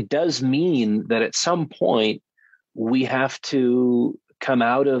 It does mean that at some point we have to come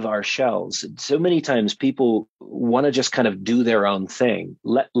out of our shells. So many times people want to just kind of do their own thing.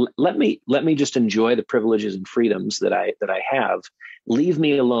 Let me just enjoy the privileges and freedoms that I have. Leave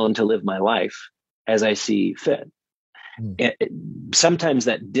me alone to live my life as I see fit. Sometimes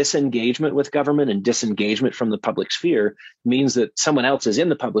that disengagement with government and disengagement from the public sphere means that someone else is in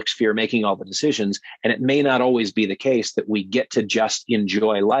the public sphere making all the decisions, and it may not always be the case that we get to just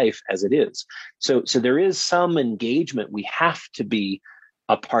enjoy life as it is. So there is some engagement we have to be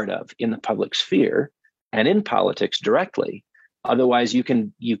a part of in the public sphere and in politics directly. Otherwise, you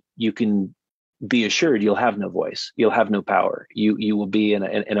can be assured you'll have no voice. You'll have no power. You will be in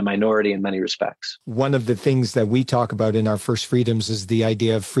a minority in many respects. One of the things that we talk about in our First Freedoms is the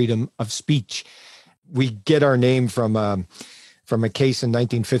idea of freedom of speech. We get our name from a case in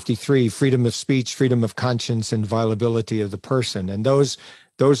 1953, freedom of speech, freedom of conscience, and inviolability of the person. And those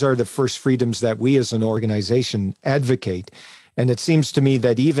are the first freedoms that we as an organization advocate. And it seems to me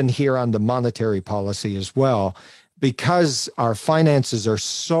that even here on the monetary policy as well, because our finances are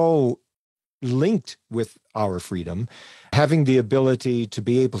so linked with our freedom, having the ability to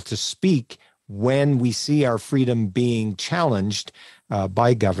be able to speak when we see our freedom being challenged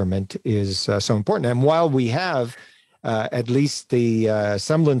by government is so important. And while we have at least the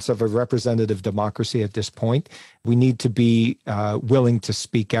semblance of a representative democracy at this point, we need to be willing to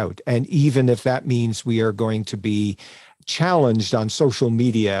speak out. And even if that means we are going to be challenged on social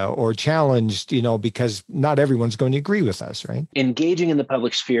media or challenged, because not everyone's going to agree with us, right? Engaging in the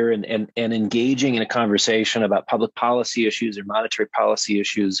public sphere and engaging in a conversation about public policy issues or monetary policy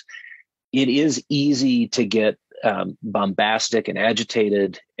issues, it is easy to get bombastic and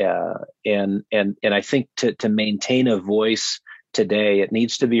agitated. And I think to maintain a voice today, it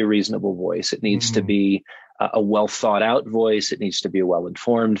needs to be a reasonable voice. It needs to be a well thought out voice. It needs to be a well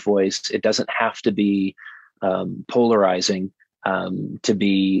informed voice. It doesn't have to be polarizing to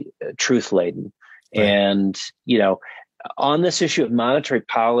be truth laden. Right. And, on this issue of monetary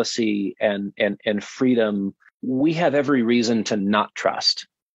policy and freedom, we have every reason to not trust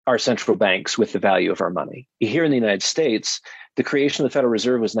our central banks with the value of our money. Here in the United States, the creation of the Federal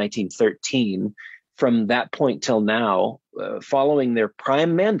Reserve was 1913. From that point till now, following their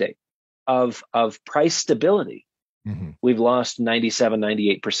prime mandate of price stability, we've lost 97,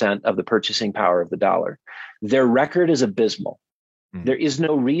 98% of the purchasing power of the dollar. Their record is abysmal. There is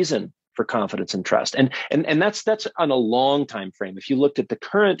no reason for confidence and trust. And that's on a long time frame. If you looked at the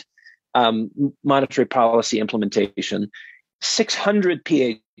current monetary policy implementation, 600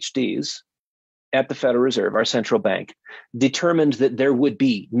 PhDs at the Federal Reserve, our central bank, determined that there would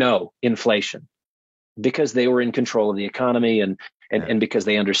be no inflation because they were in control of the economy and because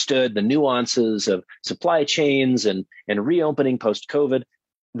they understood the nuances of supply chains and reopening post-COVID.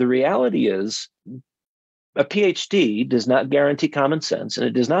 The reality is a PhD does not guarantee common sense, and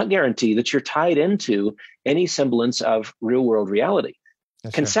it does not guarantee that you're tied into any semblance of real-world reality.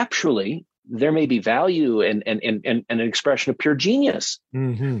 That's conceptually, right. There may be value and an expression of pure genius.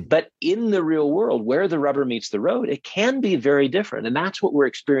 But in the real world, where the rubber meets the road, it can be very different. And that's what we're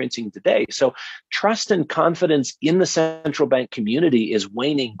experiencing today. So trust and confidence in the central bank community is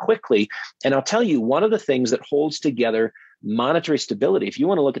waning quickly. And I'll tell you, one of the things that holds together monetary stability, if you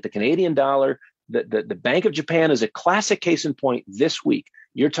want to look at the Canadian dollar, the Bank of Japan is a classic case in point this week.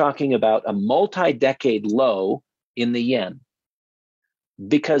 You're talking about a multi-decade low in the yen,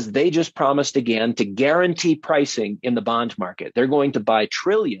 because they just promised again to guarantee pricing in the bond market. They're going to buy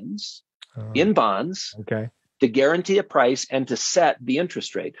trillions in bonds to guarantee a price and to set the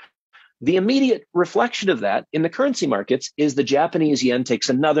interest rate. The immediate reflection of that in the currency markets is the Japanese yen takes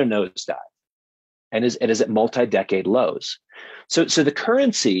another nosedive and is at multi-decade lows. So the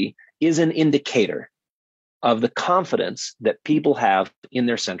currency is an indicator. of the confidence that people have in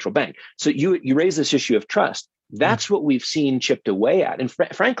their central bank. So you raise this issue of trust. That's what we've seen chipped away at. And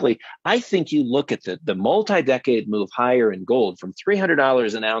frankly, I think you look at the multi-decade move higher in gold from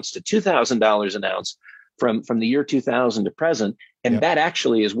 $300 an ounce to $2,000 an ounce from the year 2000 to present, and that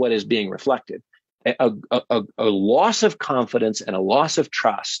actually is what is being reflected. A loss of confidence and a loss of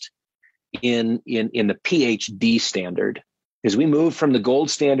trust in the PhD standard, because we moved from the gold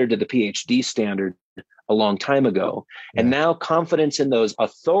standard to the PhD standard a long time ago. And now confidence in those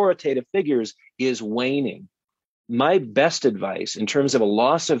authoritative figures is waning. My best advice in terms of a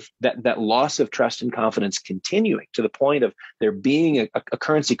loss of that loss of trust and confidence continuing to the point of there being a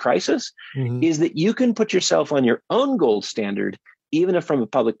currency crisis is that you can put yourself on your own gold standard, even if from a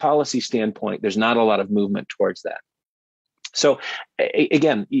public policy standpoint, there's not a lot of movement towards that. So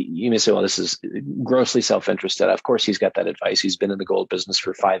again, you may say, well, this is grossly self-interested. Of course, he's got that advice. He's been in the gold business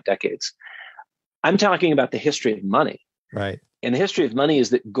for 5 decades. I'm talking about the history of money. Right. And the history of money is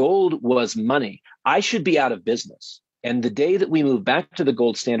that gold was money. I should be out of business. And the day that we move back to the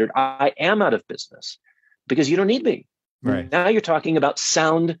gold standard, I am out of business because you don't need me. Right. Now you're talking about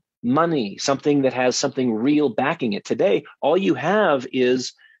sound money, something that has something real backing it. Today, all you have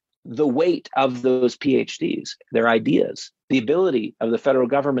is the weight of those PhDs, their ideas, the ability of the federal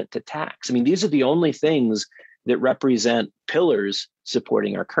government to tax. I mean, these are the only things that represent pillars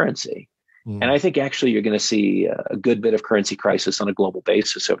supporting our currency. And I think actually you're going to see a good bit of currency crisis on a global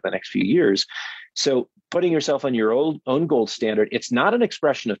basis over the next few years. So putting yourself on your own gold standard, it's not an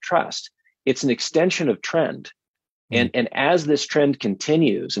expression of trust. It's an extension of trend. And as this trend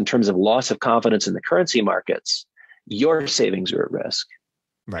continues in terms of loss of confidence in the currency markets, your savings are at risk.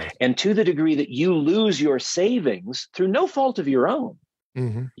 Right. And to the degree that you lose your savings through no fault of your own,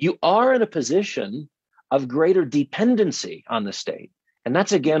 you are in a position of greater dependency on the state. And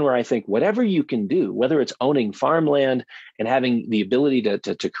that's, again, where I think whatever you can do, whether it's owning farmland and having the ability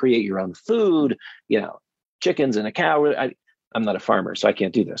to create your own food, chickens and a cow. I'm not a farmer, so I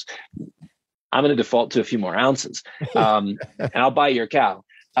can't do this. I'm going to default to a few more ounces, and I'll buy your cow.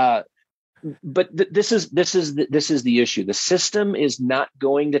 But this is the issue. The system is not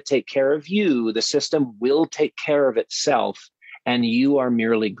going to take care of you. The system will take care of itself, and you are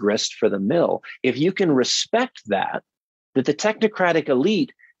merely grist for the mill. If you can respect that the technocratic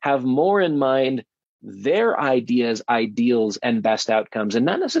elite have more in mind their ideas, ideals, and best outcomes, and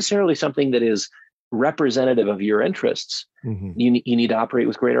not necessarily something that is representative of your interests, you need to operate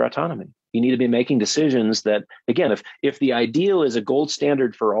with greater autonomy. You need to be making decisions that, again, if the ideal is a gold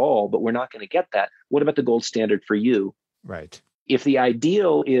standard for all, but we're not going to get that, what about the gold standard for you? Right. If the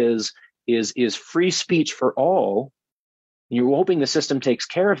ideal is free speech for all, and you're hoping the system takes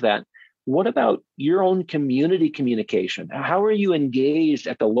care of that, what about your own community communication? How are you engaged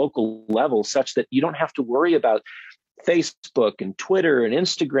at the local level such that you don't have to worry about Facebook and Twitter and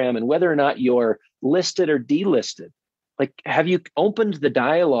Instagram and whether or not you're listed or delisted? Like, have you opened the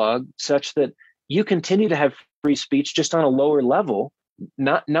dialogue such that you continue to have free speech just on a lower level,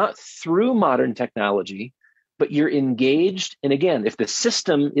 not through modern technology, but you're engaged? And again, if the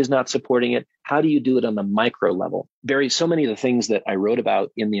system is not supporting it, how do you do it on the micro level? Barry, so many of the things that I wrote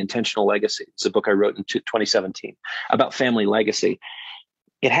about in The Intentional Legacy, it's a book I wrote in 2017 about family legacy.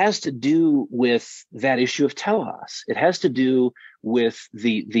 It has to do with that issue of telos. It has to do with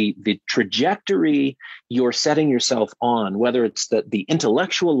the trajectory you're setting yourself on, whether it's the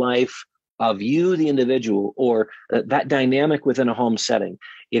intellectual life of you, the individual, or that dynamic within a home setting.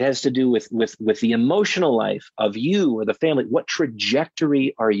 It has to do with the emotional life of you or the family. What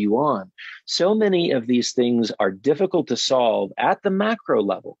trajectory are you on? So many of these things are difficult to solve at the macro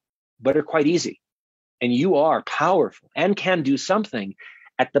level, but are quite easy. And you are powerful and can do something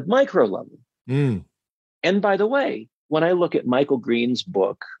at the micro level. And by the way, when I look at Michael Green's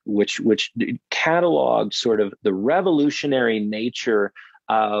book, which cataloged sort of the revolutionary nature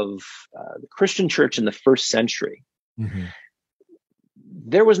of the Christian church in the first century,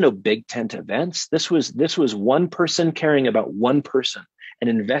 there was no big tent events. This was one person caring about one person and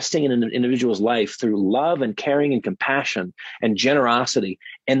investing in an individual's life through love and caring and compassion and generosity.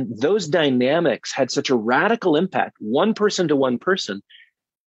 And those dynamics had such a radical impact, one person to one person,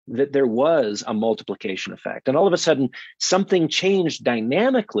 that there was a multiplication effect. And all of a sudden, something changed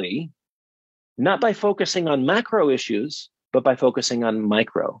dynamically, not by focusing on macro issues, but by focusing on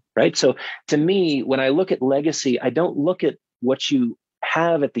micro, right? So to me, when I look at legacy, I don't look at what you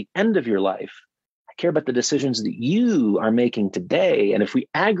have at the end of your life. I care about the decisions that you are making today. And if we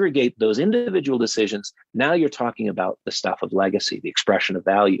aggregate those individual decisions, now you're talking about the stuff of legacy, the expression of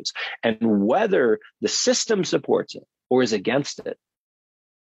values, and whether the system supports it or is against it.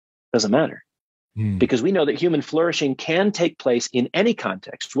 Doesn't matter. because we know that human flourishing can take place in any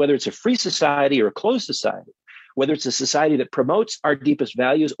context, whether it's a free society or a closed society, whether it's a society that promotes our deepest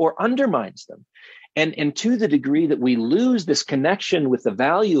values or undermines them. And to the degree that we lose this connection with the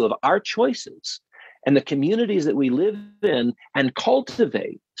value of our choices and the communities that we live in and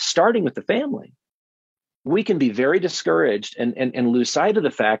cultivate, starting with the family, we can be very discouraged and lose sight of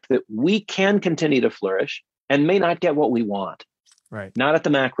the fact that we can continue to flourish and may not get what we want. Right. Not at the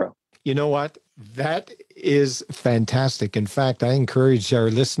macro. You know what? That is fantastic. In fact, I encourage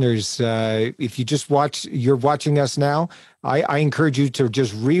our listeners, if you just you're watching us now, I encourage you to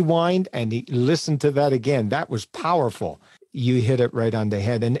just rewind and listen to that again. That was powerful. You hit it right on the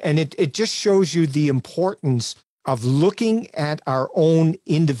head. And it just shows you the importance of looking at our own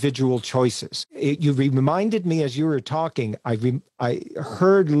individual choices. You reminded me as you were talking, I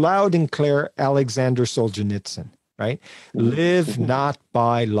heard loud and clear Alexander Solzhenitsyn. Right? Live not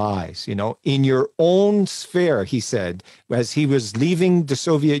by lies. In your own sphere, he said, as he was leaving the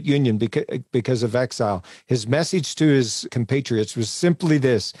Soviet Union because of exile, his message to his compatriots was simply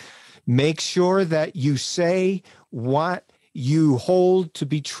this: make sure that you say what you hold to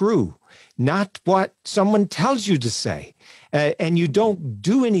be true, not what someone tells you to say. And you don't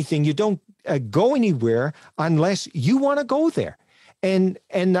do anything, you don't go anywhere unless you want to go there. And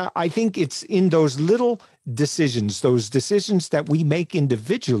I think it's in those little decisions, those decisions that we make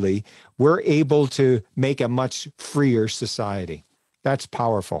individually, we're able to make a much freer society. That's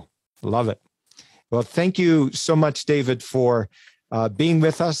powerful. Love it. Well, thank you so much, David, for being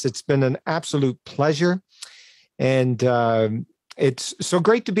with us. It's been an absolute pleasure. And it's so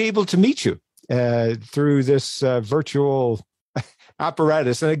great to be able to meet you through this virtual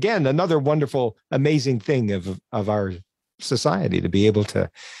apparatus. And again, another wonderful, amazing thing of our society to be able to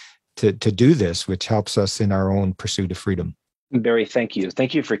do this, which helps us in our own pursuit of freedom. Barry, thank you.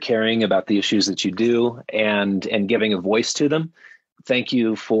 Thank you for caring about the issues that you do and giving a voice to them. Thank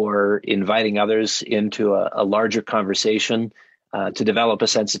you for inviting others into a larger conversation to develop a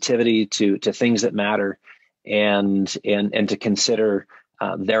sensitivity to things that matter and to consider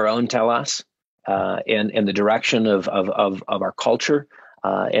their own telos and the direction of our culture.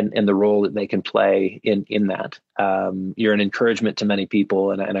 And the role that they can play in that. You're an encouragement to many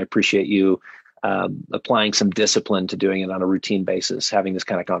people, and I appreciate you applying some discipline to doing it on a routine basis, having this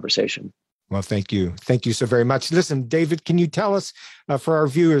kind of conversation. Well, thank you. Thank you so very much. Listen, David, can you tell us, for our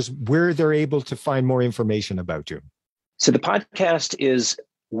viewers, where they're able to find more information about you? So the podcast is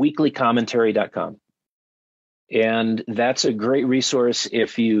weeklycommentary.com. And that's a great resource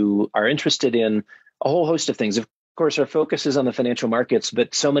if you are interested in a whole host of things. Of course, our focus is on the financial markets,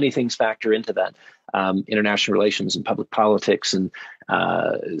 but so many things factor into that. International relations and public politics and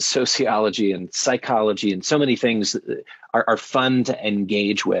sociology and psychology and so many things are fun to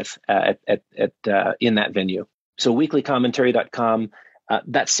engage with in that venue. So weeklycommentary.com,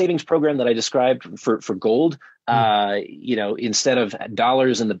 that savings program that I described for gold, instead of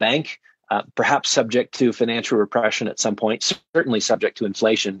dollars in the bank, perhaps subject to financial repression at some point, certainly subject to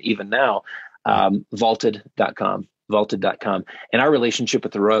inflation even now, vaulted.com. And our relationship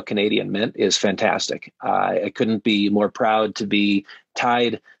with the Royal Canadian Mint is fantastic. I couldn't be more proud to be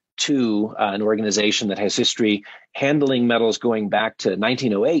tied to an organization that has history handling metals going back to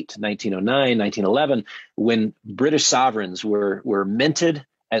 1908, 1909, 1911, when British sovereigns were minted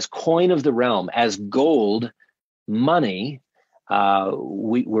as coin of the realm, as gold money.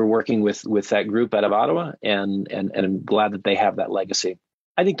 We're working with that group out of Ottawa, and I'm glad that they have that legacy.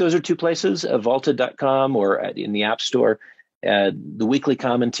 I think those are two places, vaulted.com or in the App Store, the weekly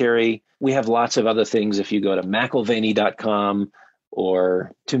commentary. We have lots of other things if you go to McAlvany.com,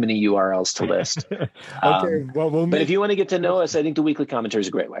 or too many URLs to list. Okay, but if you want to get to know us, I think the weekly commentary is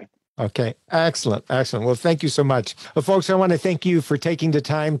a great way. Okay, excellent. Well, thank you so much. Well, folks, I want to thank you for taking the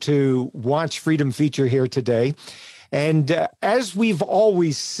time to watch Freedom Feature here today. And as we've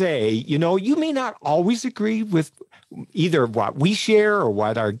always say, you may not always agree with either what we share or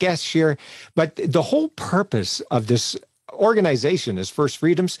what our guests share, but the whole purpose of this organization as First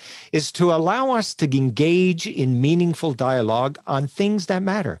Freedoms is to allow us to engage in meaningful dialogue on things that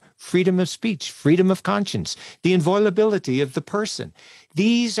matter: freedom of speech, freedom of conscience, the inviolability of the person.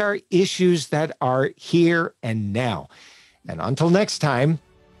 These are issues that are here and now. And until next time,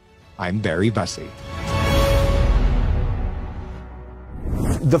 I'm Barry Bussey.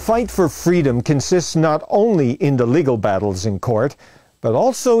 The fight for freedom consists not only in the legal battles in court, but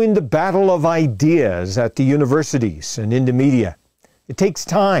also in the battle of ideas at the universities and in the media. It takes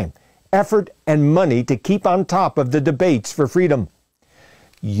time, effort, and money to keep on top of the debates for freedom.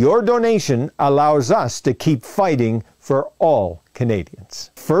 Your donation allows us to keep fighting for all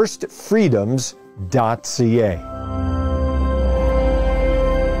Canadians. Firstfreedoms.ca ca.